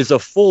is a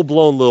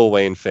full-blown Lil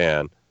Wayne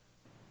fan,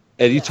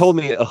 and you told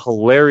me a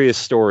hilarious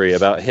story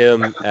about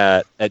him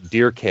at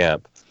deer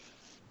camp.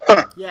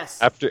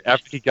 Yes. After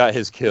he got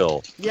his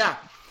kill. Yeah.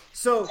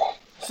 So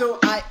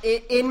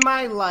in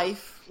my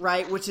life,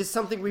 right, which is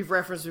something we've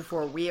referenced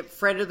before. We have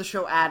friend of the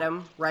show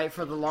Adam, right,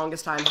 for the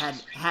longest time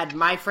had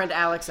my friend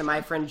Alex and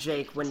my friend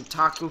Jake when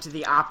talking to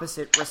the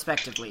opposite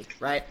respectively,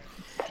 right?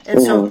 And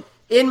so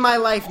in my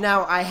life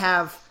now, I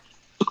have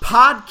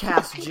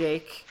podcast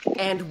Jake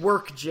and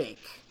work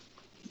Jake.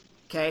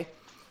 Okay?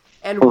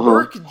 And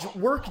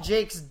work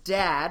Jake's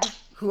dad,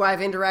 who I've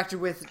interacted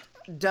with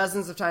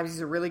dozens of times,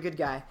 he's a really good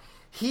guy.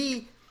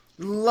 He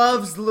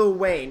loves Lil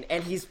Wayne,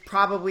 and he's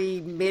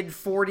probably mid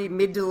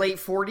to late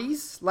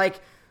 40s.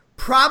 Like,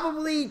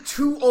 probably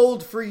too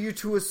old for you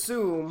to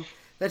assume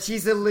that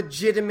he's a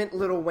legitimate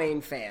Lil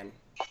Wayne fan,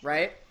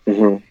 right?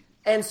 Mm-hmm.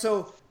 And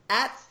so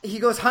he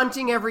goes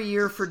hunting every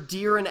year for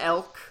deer and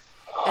elk,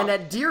 and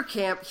at deer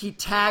camp he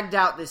tagged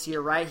out this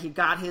year, right? He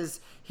got his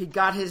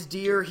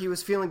deer, he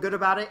was feeling good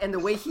about it, and the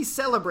way he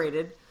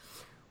celebrated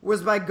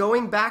was by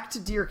going back to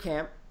deer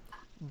camp,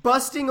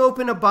 busting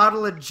open a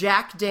bottle of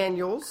Jack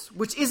Daniels,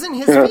 which isn't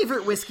his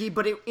favorite whiskey,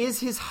 but it is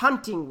his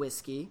hunting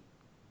whiskey.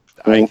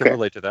 I can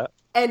relate to that.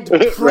 And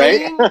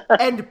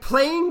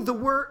playing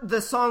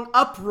the song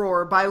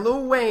 "Uproar" by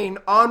Lil Wayne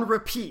on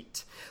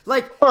repeat.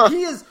 Like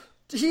he is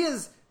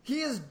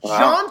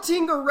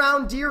jaunting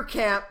around deer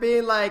camp,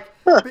 being like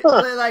 1, 2, 3,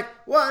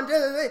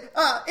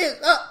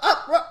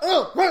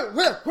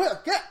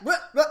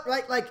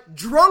 like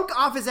drunk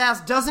off his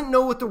ass, doesn't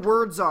know what the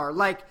words are,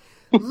 like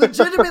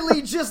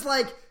legitimately just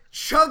like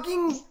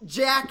chugging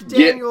Jack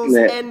Daniels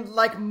and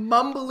like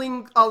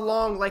mumbling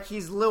along like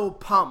he's Lil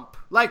Pump,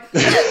 like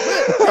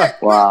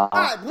wow.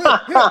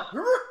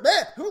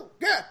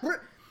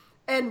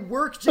 And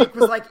work Jake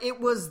was like, it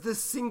was the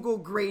single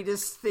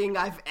greatest thing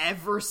I've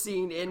ever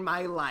seen in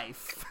my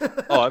life.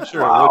 Oh, I'm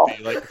sure it would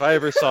be. Like if I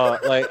ever saw,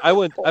 like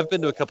I've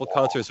been to a couple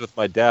concerts with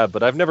my dad,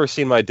 but I've never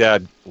seen my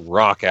dad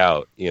rock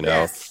out, you know.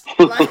 Yes.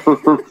 Like,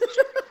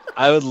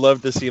 I would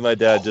love to see my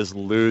dad just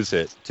lose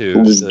it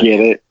too. Just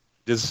get it.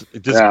 Just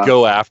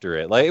go after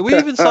it. Like we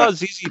even saw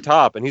ZZ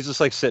Top, and he's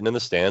just like sitting in the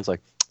stands, like,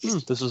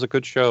 this is a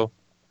good show.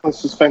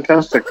 This is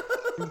fantastic.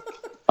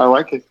 I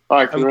like it.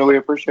 I can really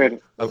appreciate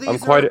it. Well,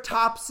 these are a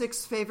top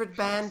 6 favorite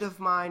band of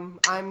mine.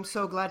 I'm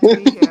so glad to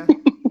be here.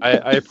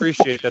 I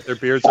appreciate that their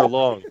beards are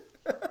long.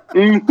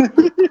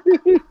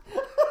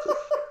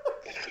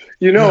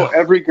 You know,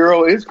 every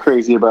girl is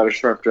crazy about a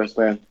sharp dressed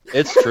man.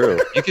 It's true.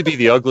 You could be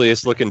the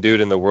ugliest looking dude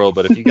in the world,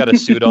 but if you got a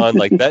suit on,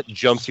 like that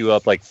jumps you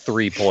up like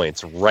 3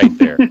 points right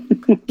there.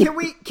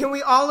 Can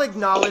we all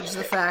acknowledge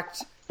the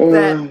fact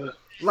that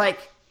like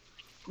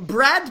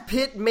Brad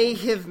Pitt may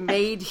have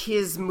made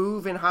his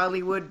move in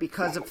Hollywood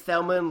because of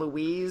Thelma and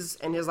Louise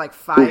and his like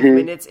 5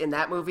 minutes in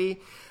that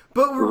movie,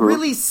 but what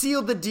really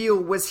sealed the deal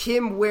was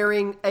him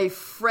wearing a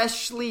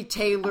freshly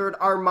tailored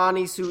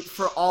Armani suit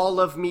for all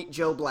of Meet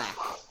Joe Black.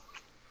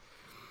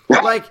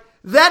 Like,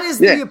 that is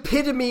the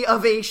epitome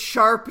of a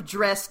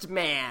sharp-dressed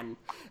man.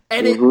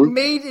 And it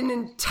made an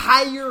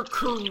entire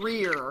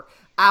career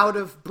out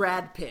of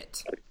Brad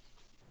Pitt.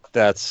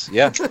 That's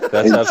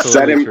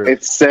absolutely true.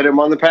 It set him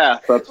on the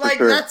path, that's for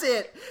sure. That's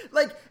it.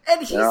 Like,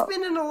 and he's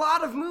been in a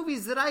lot of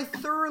movies that I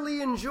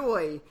thoroughly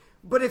enjoy.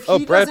 But if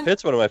Brad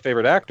Pitt's one of my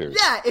favorite actors.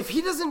 Yeah, if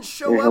he doesn't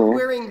show up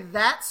wearing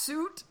that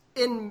suit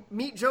in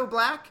Meet Joe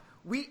Black,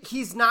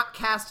 he's not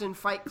cast in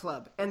Fight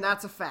Club, and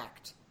that's a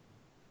fact.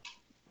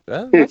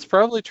 That's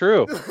probably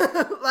true.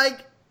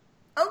 Like,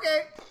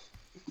 okay.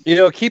 You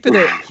know, keeping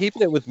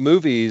it with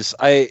movies,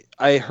 I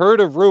heard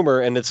a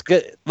rumor, and it's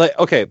good. Like,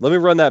 okay, let me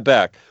run that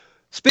back.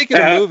 Speaking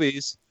of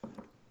movies,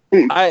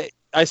 I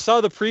saw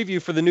the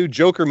preview for the new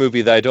Joker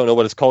movie that I don't know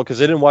what it's called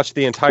because I didn't watch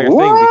the entire thing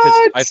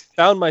because I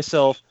found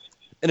myself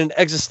in an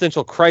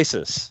existential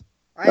crisis.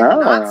 I have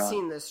not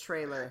seen this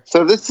trailer.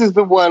 So this is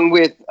the one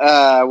with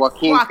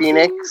Joaquin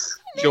Phoenix?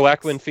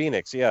 Joaquin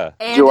Phoenix, yeah.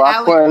 And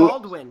Alec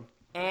Baldwin.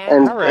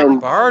 And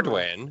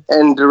Bardwin.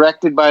 And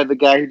directed by the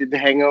guy who did The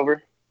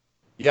Hangover?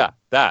 Yeah,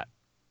 that.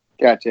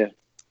 Gotcha.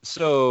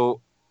 So,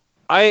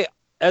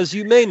 as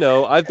you may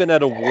know, I've been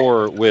at a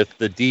war with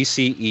the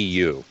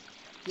DCEU.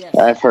 Yes.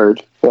 I've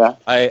heard, yeah.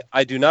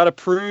 I do not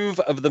approve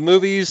of the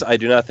movies. I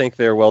do not think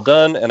they're well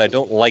done, and I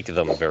don't like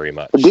them very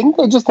much. But didn't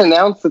they just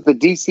announce that the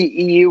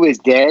DCEU is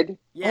dead?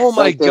 Yes. Oh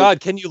my God,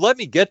 can you let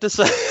me get to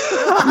say?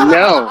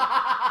 No,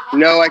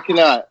 I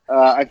cannot.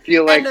 I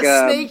feel like and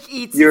the snake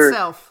eats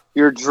itself.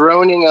 You're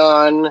droning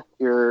on,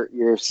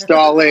 you're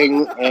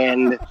stalling,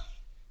 and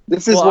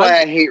this is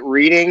why I hate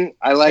reading.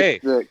 I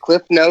like the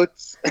cliff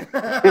notes.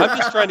 I'm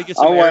just trying to get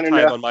some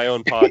airtime on my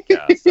own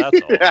podcast.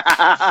 That's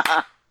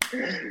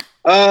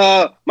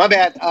all. My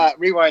bad.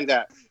 Rewind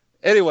that.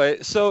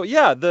 Anyway, so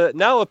yeah,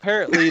 now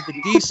apparently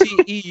the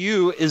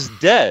DCEU is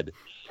dead.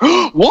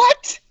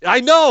 What? I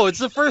know, it's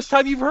the first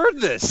time you've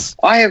heard this.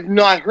 I have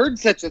not heard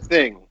such a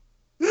thing.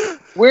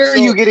 Where are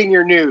you getting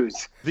your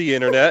news? The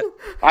internet.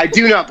 I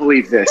do not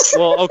believe this.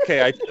 Well,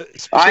 okay.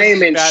 I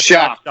am in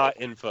shock.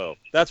 Badfacts.info.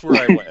 That's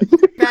where I went.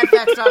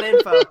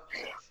 Badfacts.info.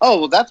 Oh,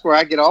 well, that's where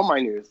I get all my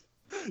news.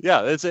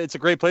 Yeah, it's a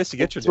great place to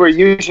get your news. It's where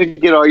you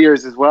should get all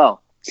yours as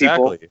well.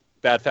 Exactly. People.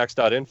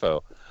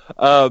 Badfacts.info.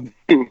 But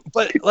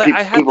like,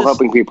 I had people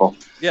helping people.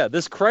 Yeah,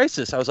 this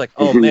crisis. I was like,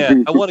 oh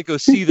man, I want to go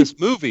see this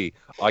movie.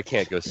 Oh, I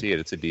can't go see it.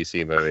 It's a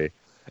DC movie.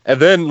 And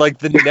then, like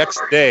the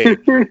next day,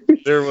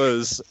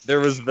 it's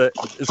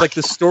like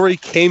the story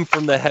came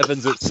from the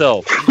heavens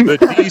itself. The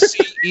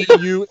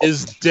DCEU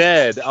is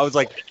dead. I was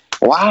like,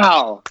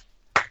 Wow.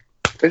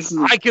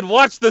 I could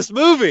watch this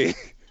movie.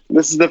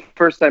 This is the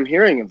first time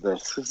hearing of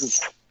this. This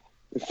is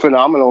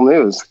phenomenal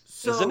news.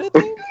 So, Isn't it?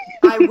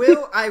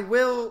 I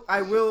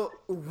will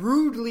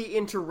rudely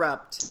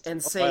interrupt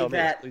and say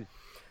that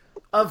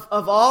of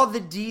all the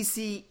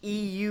DC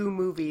EU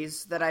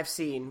movies that I've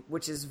seen,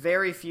 which is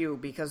very few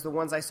because the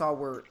ones I saw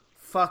were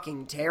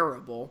fucking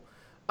terrible.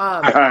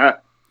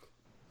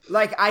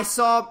 Like I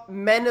saw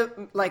Man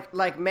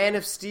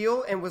of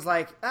Steel and was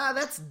like,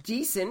 that's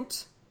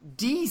decent.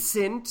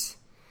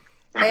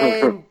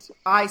 And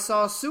I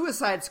saw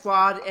Suicide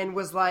Squad and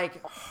was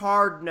like,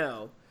 hard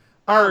no.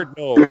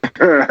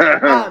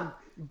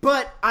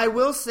 But I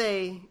will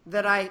say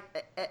that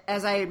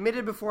as I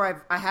admitted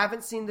before, I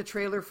haven't seen the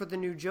trailer for the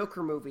new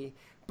Joker movie,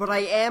 but I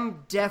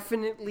am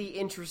definitely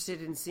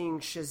interested in seeing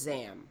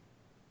Shazam.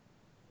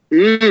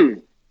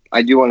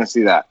 I do want to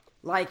see that.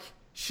 Like,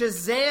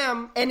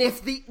 Shazam, and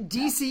if the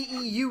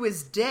DCEU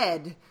is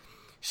dead,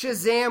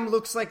 Shazam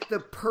looks like the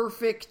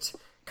perfect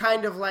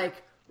kind of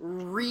like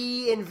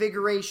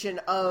reinvigoration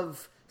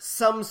of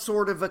some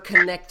sort of a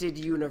connected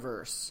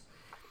universe.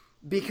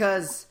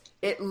 Because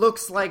it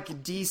looks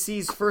like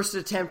DC's first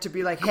attempt to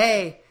be like,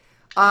 hey,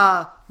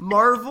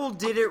 Marvel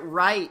did it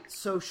right,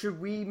 so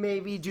should we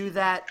maybe do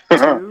that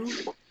too?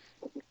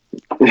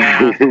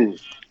 Yeah.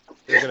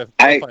 They're gonna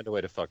find a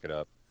way to fuck it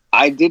up.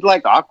 I did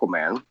like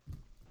Aquaman.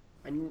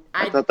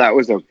 I thought that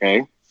was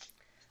okay.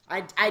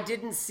 I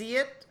didn't see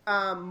it,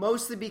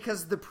 mostly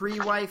because the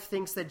pre-wife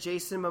thinks that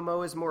Jason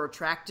Momoa is more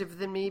attractive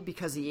than me,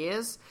 because he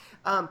is.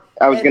 I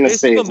was going to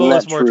say, isn't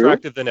that more true?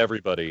 attractive than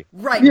everybody.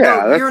 Right,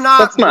 yeah, no, you're not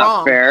that's not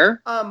wrong.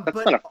 Fair.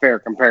 That's not a fair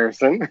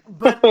comparison.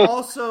 But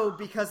also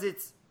because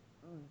it's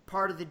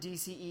part of the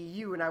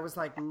DCEU, and I was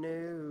like,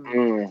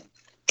 no.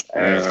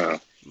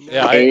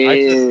 Yeah,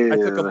 I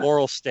took a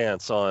moral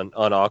stance on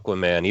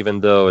Aquaman,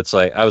 even though it's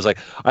like I was like,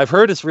 I've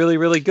heard it's really,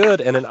 really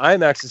good, and in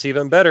IMAX it's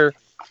even better.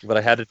 But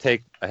I had to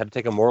take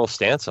a moral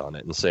stance on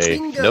it and say,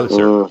 Bingo. no,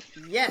 sir.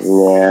 Yes.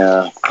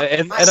 Yeah.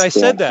 And I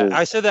said that.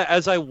 I said that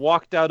as I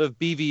walked out of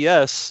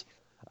BVS,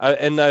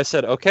 and I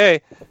said,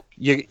 okay,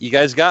 you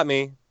guys got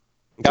me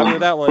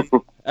with that one.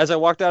 As I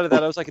walked out of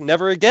that, I was like,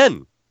 never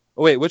again.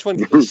 Oh, wait, which one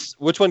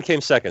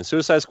came second,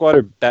 Suicide Squad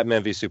or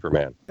Batman v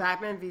Superman?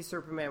 Batman v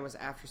Superman was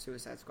after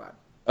Suicide Squad.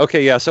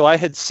 Okay, yeah. So I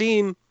had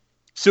seen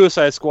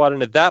Suicide Squad,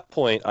 and at that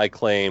point, I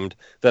claimed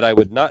that I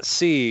would not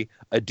see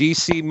a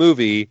DC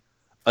movie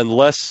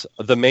unless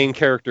the main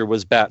character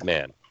was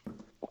Batman.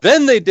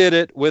 Then they did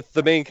it with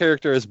the main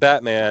character as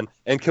Batman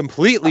and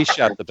completely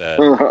shot the bed.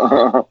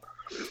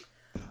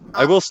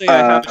 I will say I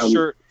have a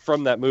shirt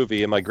from that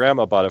movie, and my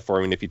grandma bought it for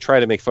me, and if you try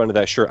to make fun of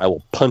that shirt, I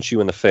will punch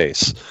you in the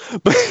face.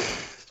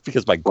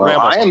 Because my grandma...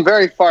 Well, I am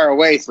very far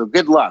away, so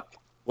good luck.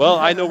 Well,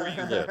 I know where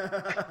you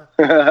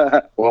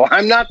live. Well,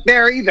 I'm not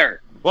there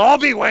either. Well, I'll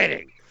be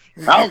waiting.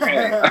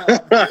 Okay.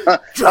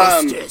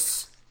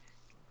 Justice.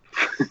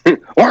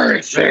 Where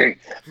is she?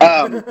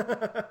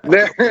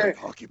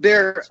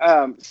 They're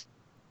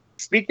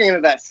speaking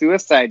of that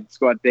Suicide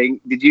Squad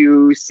thing, did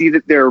you see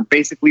that they're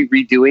basically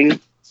redoing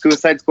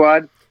Suicide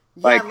Squad?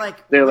 Yeah,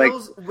 they're Will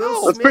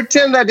let's Smith,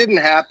 pretend that didn't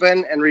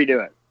happen and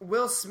redo it.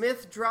 Will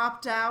Smith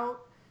dropped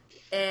out,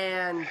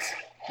 and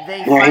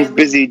they he's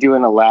busy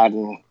doing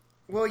Aladdin.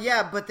 Well,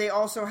 yeah, but they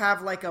also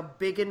have like a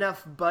big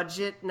enough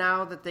budget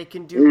now that they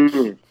can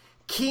do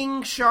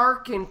King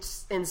Shark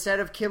instead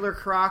of Killer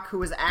Croc, who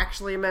was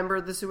actually a member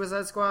of the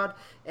Suicide Squad,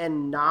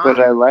 and not. But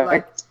I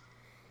like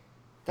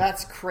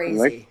that's crazy.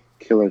 I like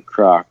Killer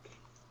Croc.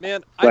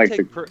 Man,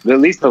 at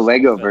least the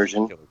Lego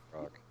version.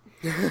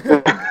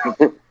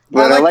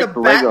 But I like the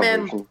Lego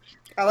version.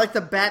 I like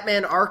the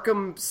Batman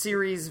Arkham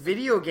series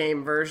video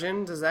game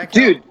version. Does that count?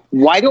 Dude,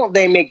 why don't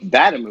they make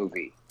that a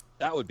movie?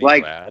 That would be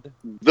rad.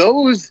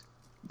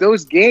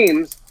 Those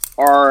games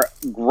are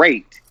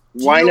great.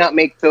 Why not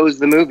make those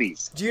the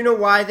movies? Do you know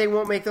why they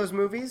won't make those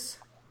movies?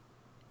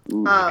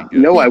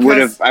 No, I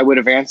would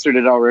have answered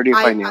it already if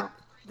I knew.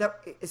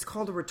 It's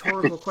called a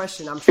rhetorical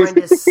question. I'm trying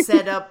to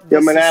set up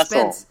the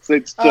suspense.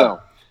 Sit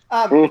still.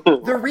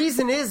 The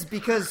reason is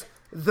because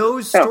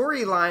those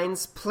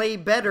storylines play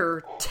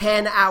better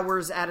 10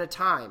 hours at a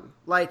time.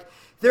 Like,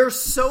 they're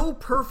so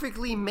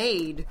perfectly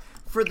made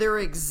for their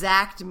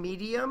exact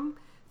medium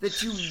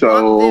that you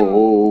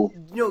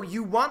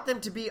want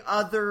them to be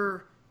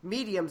other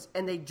mediums,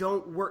 and they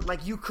don't work.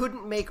 Like, you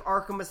couldn't make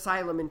Arkham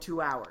Asylum in 2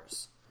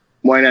 hours.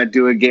 Why not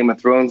do a Game of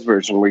Thrones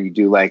version where you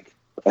do like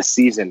a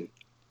season?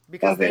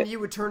 Because then you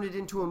would turn it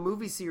into a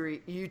movie series.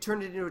 You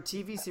turned it into a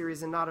TV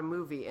series and not a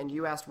movie. And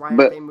you asked, why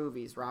aren't they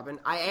movies, Robin?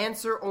 I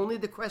answer only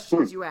the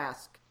questions you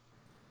ask.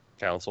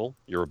 Counsel,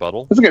 your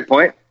rebuttal? That's a good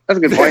point.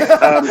 Okay,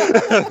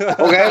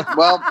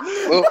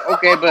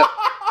 okay,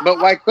 but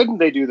why couldn't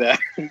they do that?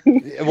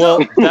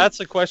 Well, that's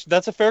a question.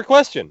 That's a fair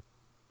question.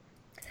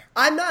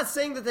 I'm not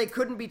saying that they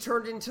couldn't be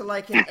turned into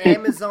like an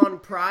Amazon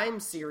Prime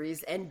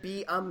series and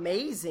be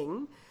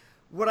amazing.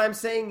 What I'm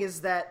saying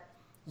is that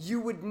you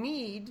would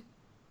need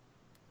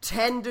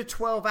 10 to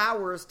 12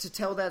 hours to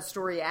tell that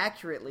story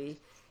accurately.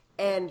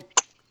 And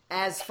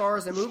as far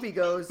as a movie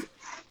goes,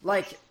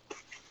 like,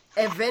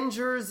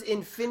 Avengers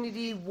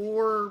Infinity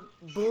War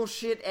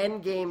bullshit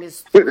Endgame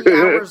is 3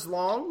 hours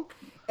long,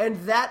 and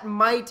that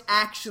might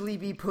actually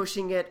be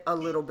pushing it a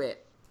little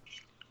bit.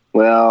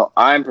 Well,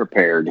 I'm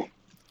prepared.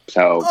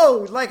 So.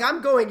 Oh, like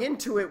I'm going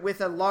into it with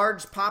a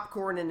large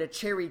popcorn and a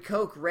cherry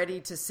Coke ready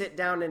to sit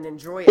down and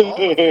enjoy all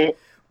of it.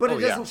 But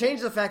it doesn't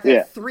change the fact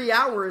that 3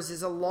 hours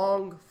is a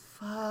long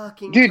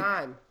fucking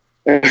time.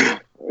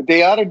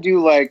 They ought to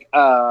do like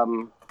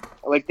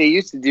they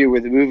used to do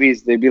with the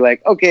movies. They'd be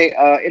like,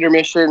 okay,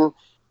 intermission,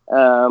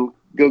 go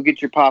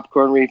get your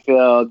popcorn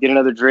refill, get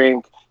another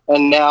drink,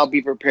 and now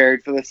be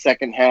prepared for the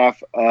second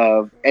half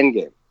of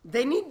Endgame.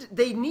 They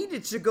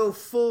needed to go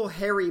full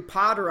Harry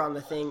Potter on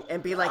the thing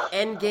and be like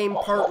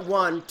Endgame Part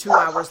 1, 2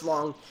 hours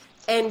long,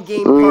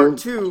 Endgame Part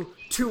 2,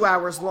 2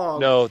 hours long.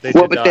 No, they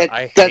did not.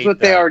 That's what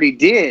they already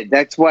did.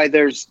 That's why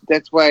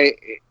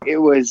it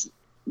was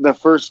the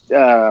first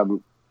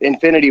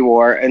Infinity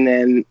War and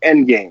then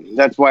Endgame.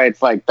 That's why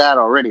it's like that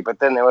already. But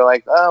then they were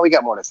like, oh, we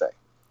got more to say.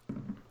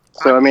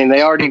 So, I mean,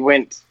 they already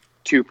went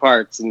 2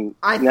 parts, and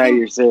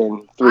you're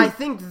saying 3. I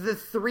think the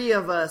 3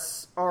 of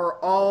us are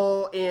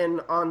all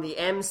in on the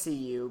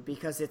MCU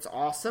because it's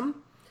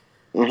awesome.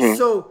 Mm-hmm.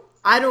 So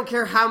I don't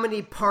care how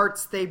many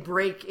parts they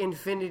break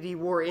Infinity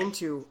War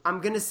into.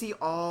 I'm going to see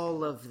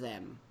all of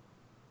them.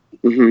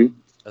 Mm-hmm.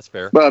 That's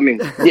fair. Well, I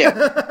mean,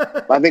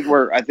 yeah. I think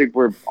we're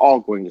all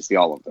going to see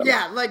all of them.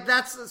 Yeah, like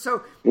that's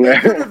so.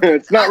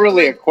 It's not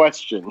really a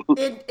question.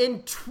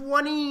 In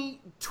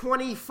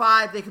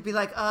 2025, they could be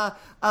like,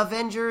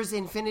 Avengers: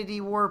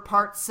 Infinity War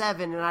Part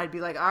 7, and I'd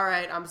be like, all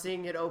right, I'm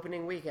seeing it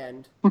opening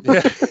weekend.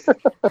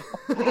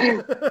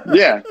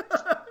 Yeah.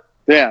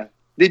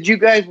 Did you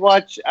guys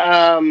watch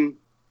Captain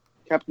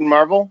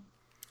Marvel?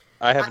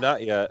 I have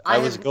not yet. I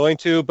was going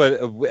to,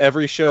 but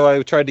every show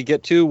I tried to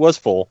get to was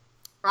full.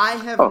 I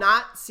have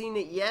not seen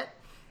it yet,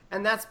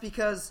 and that's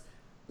because,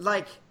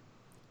 like,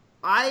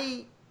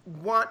 I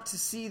want to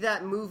see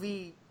that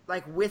movie,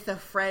 like, with a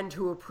friend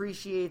who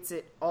appreciates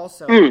it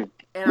also. And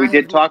we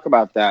did talk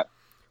about that.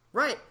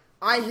 Right.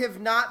 I have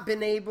not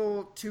been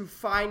able to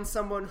find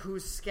someone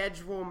whose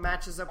schedule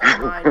matches up with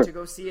mine to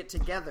go see it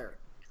together.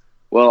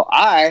 Well,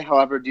 I,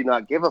 however, do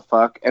not give a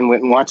fuck and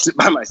went and watched it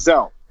by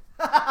myself.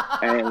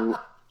 And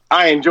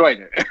I enjoyed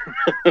it.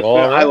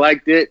 I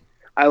liked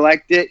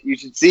it. You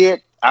should see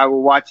it. I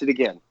will watch it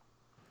again.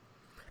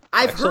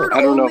 I've heard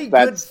only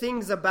good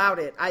things about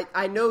it.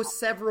 I know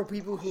several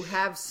people who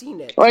have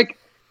seen it. Like,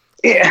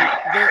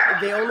 yeah.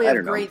 They only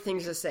have great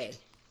things to say.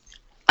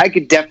 I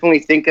could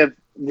definitely think of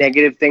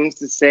negative things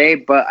to say,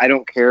 but I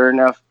don't care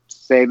enough to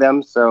say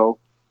them. So,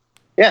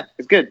 yeah,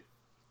 it's good.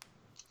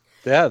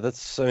 Yeah,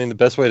 that's, I mean, the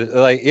best way to,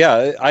 like,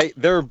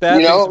 there are bad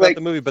things about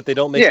the movie, but they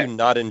don't make you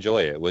not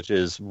enjoy it, which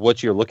is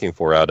what you're looking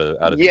for out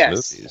of these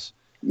movies.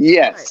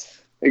 Yes. Right.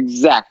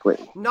 Exactly.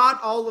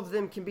 Not all of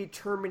them can be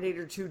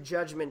Terminator 2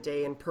 Judgment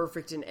Day and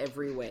perfect in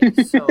every way.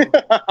 So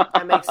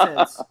that makes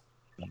sense.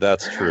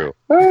 That's true.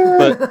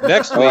 But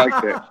next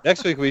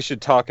week we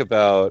should talk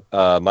about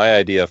my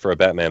idea for a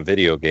Batman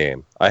video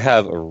game. I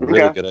have a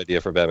really good idea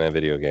for a Batman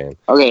video game.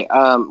 Okay,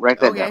 write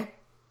that down.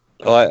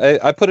 Well,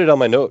 I put it on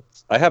my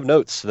notes. I have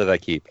notes that I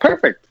keep.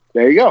 Perfect.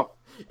 There you go.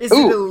 Is it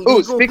a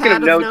legal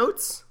pad of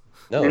notes?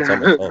 No, it's on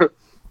my phone.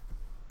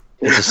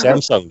 It's a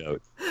Samsung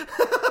Note.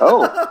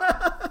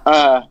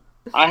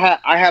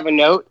 I have a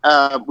note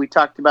we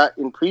talked about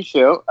in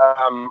pre-show.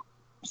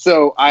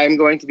 So I am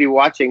going to be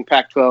watching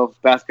Pac-12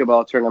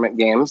 basketball tournament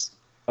games.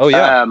 Oh,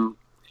 yeah.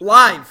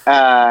 Live.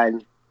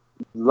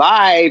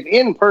 Live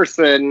in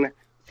person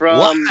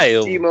from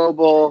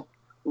T-Mobile.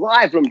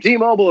 Live from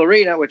T-Mobile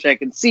Arena, which I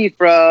can see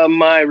from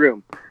my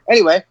room.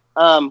 Anyway,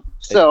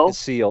 so... I can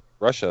see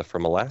Russia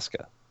from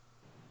Alaska.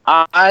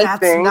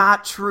 That's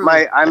not true.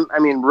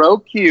 I'm in row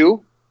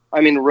Q.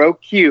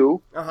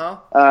 Uh-huh.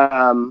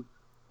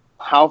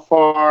 How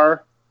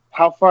far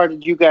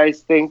did you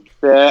guys think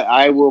that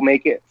I will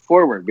make it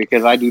forward?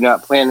 Because I do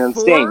not plan on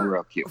staying in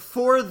row Q.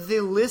 For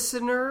the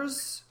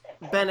listeners'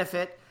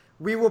 benefit,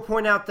 we will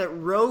point out that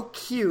row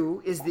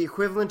Q is the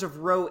equivalent of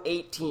row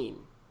 18.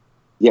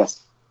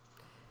 Yes.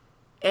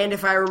 And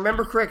if I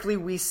remember correctly,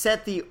 we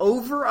set the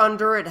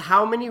over-under at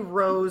how many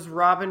rows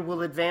Robin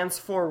will advance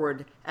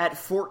forward at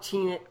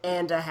 14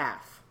 and a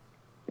half.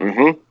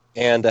 Mm-hmm.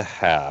 And a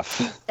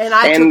half. And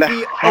I took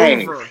the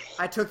over.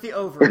 I took the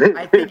over.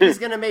 I think he's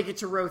going to make it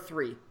to row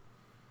 3.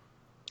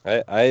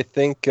 I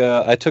think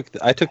I took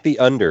the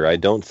under. I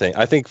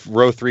think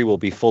row 3 will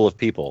be full of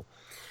people.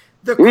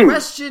 The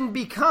question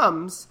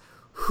becomes,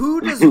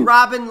 who does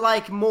Robin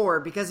like more?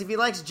 Because if he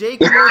likes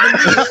Jake more than me,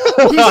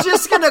 he's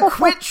just going to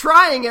quit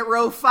trying at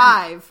row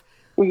 5.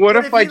 What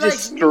if I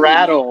just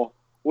straddle?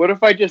 What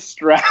if I just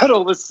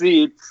straddle the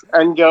seats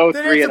and go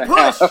then 3 it's and a push.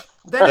 a half?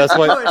 Then it's a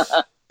push.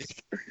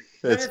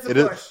 Then it's a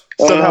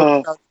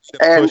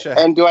push.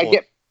 And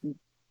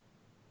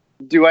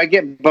do I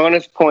get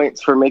bonus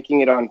points for making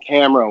it on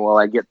camera while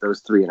I get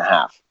those 3 and a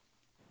half?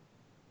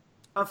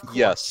 Of course.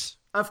 Yes.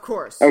 Of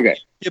course. Okay.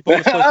 Get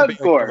bonus points of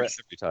course.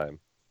 Every time.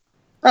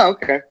 Oh,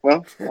 okay.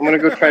 Well, I'm gonna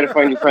go try to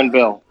find your friend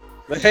Bill.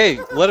 Hey,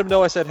 let him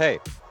know I said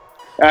hey.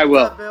 I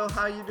will. What's up, Bill?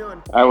 How you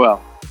doing? I will.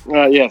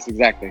 Yes,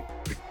 exactly.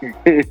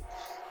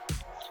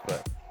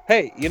 But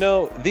hey,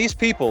 these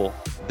people,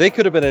 they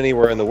could have been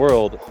anywhere in the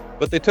world,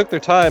 but they took their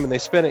time and they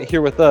spent it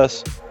here with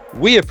us.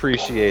 We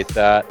appreciate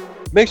that.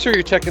 Make sure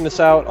you're checking us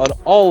out on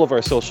all of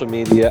our social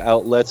media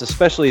outlets,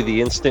 especially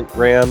the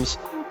Instagrams,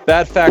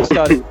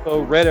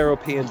 badfacts.info,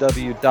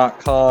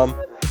 redarrowpnw.com.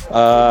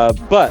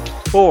 But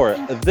for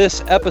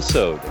this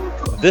episode,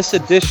 this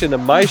edition of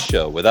my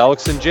show with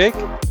Alex and Jake,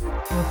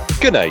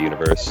 good night,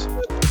 universe.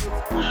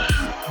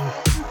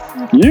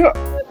 Yeah.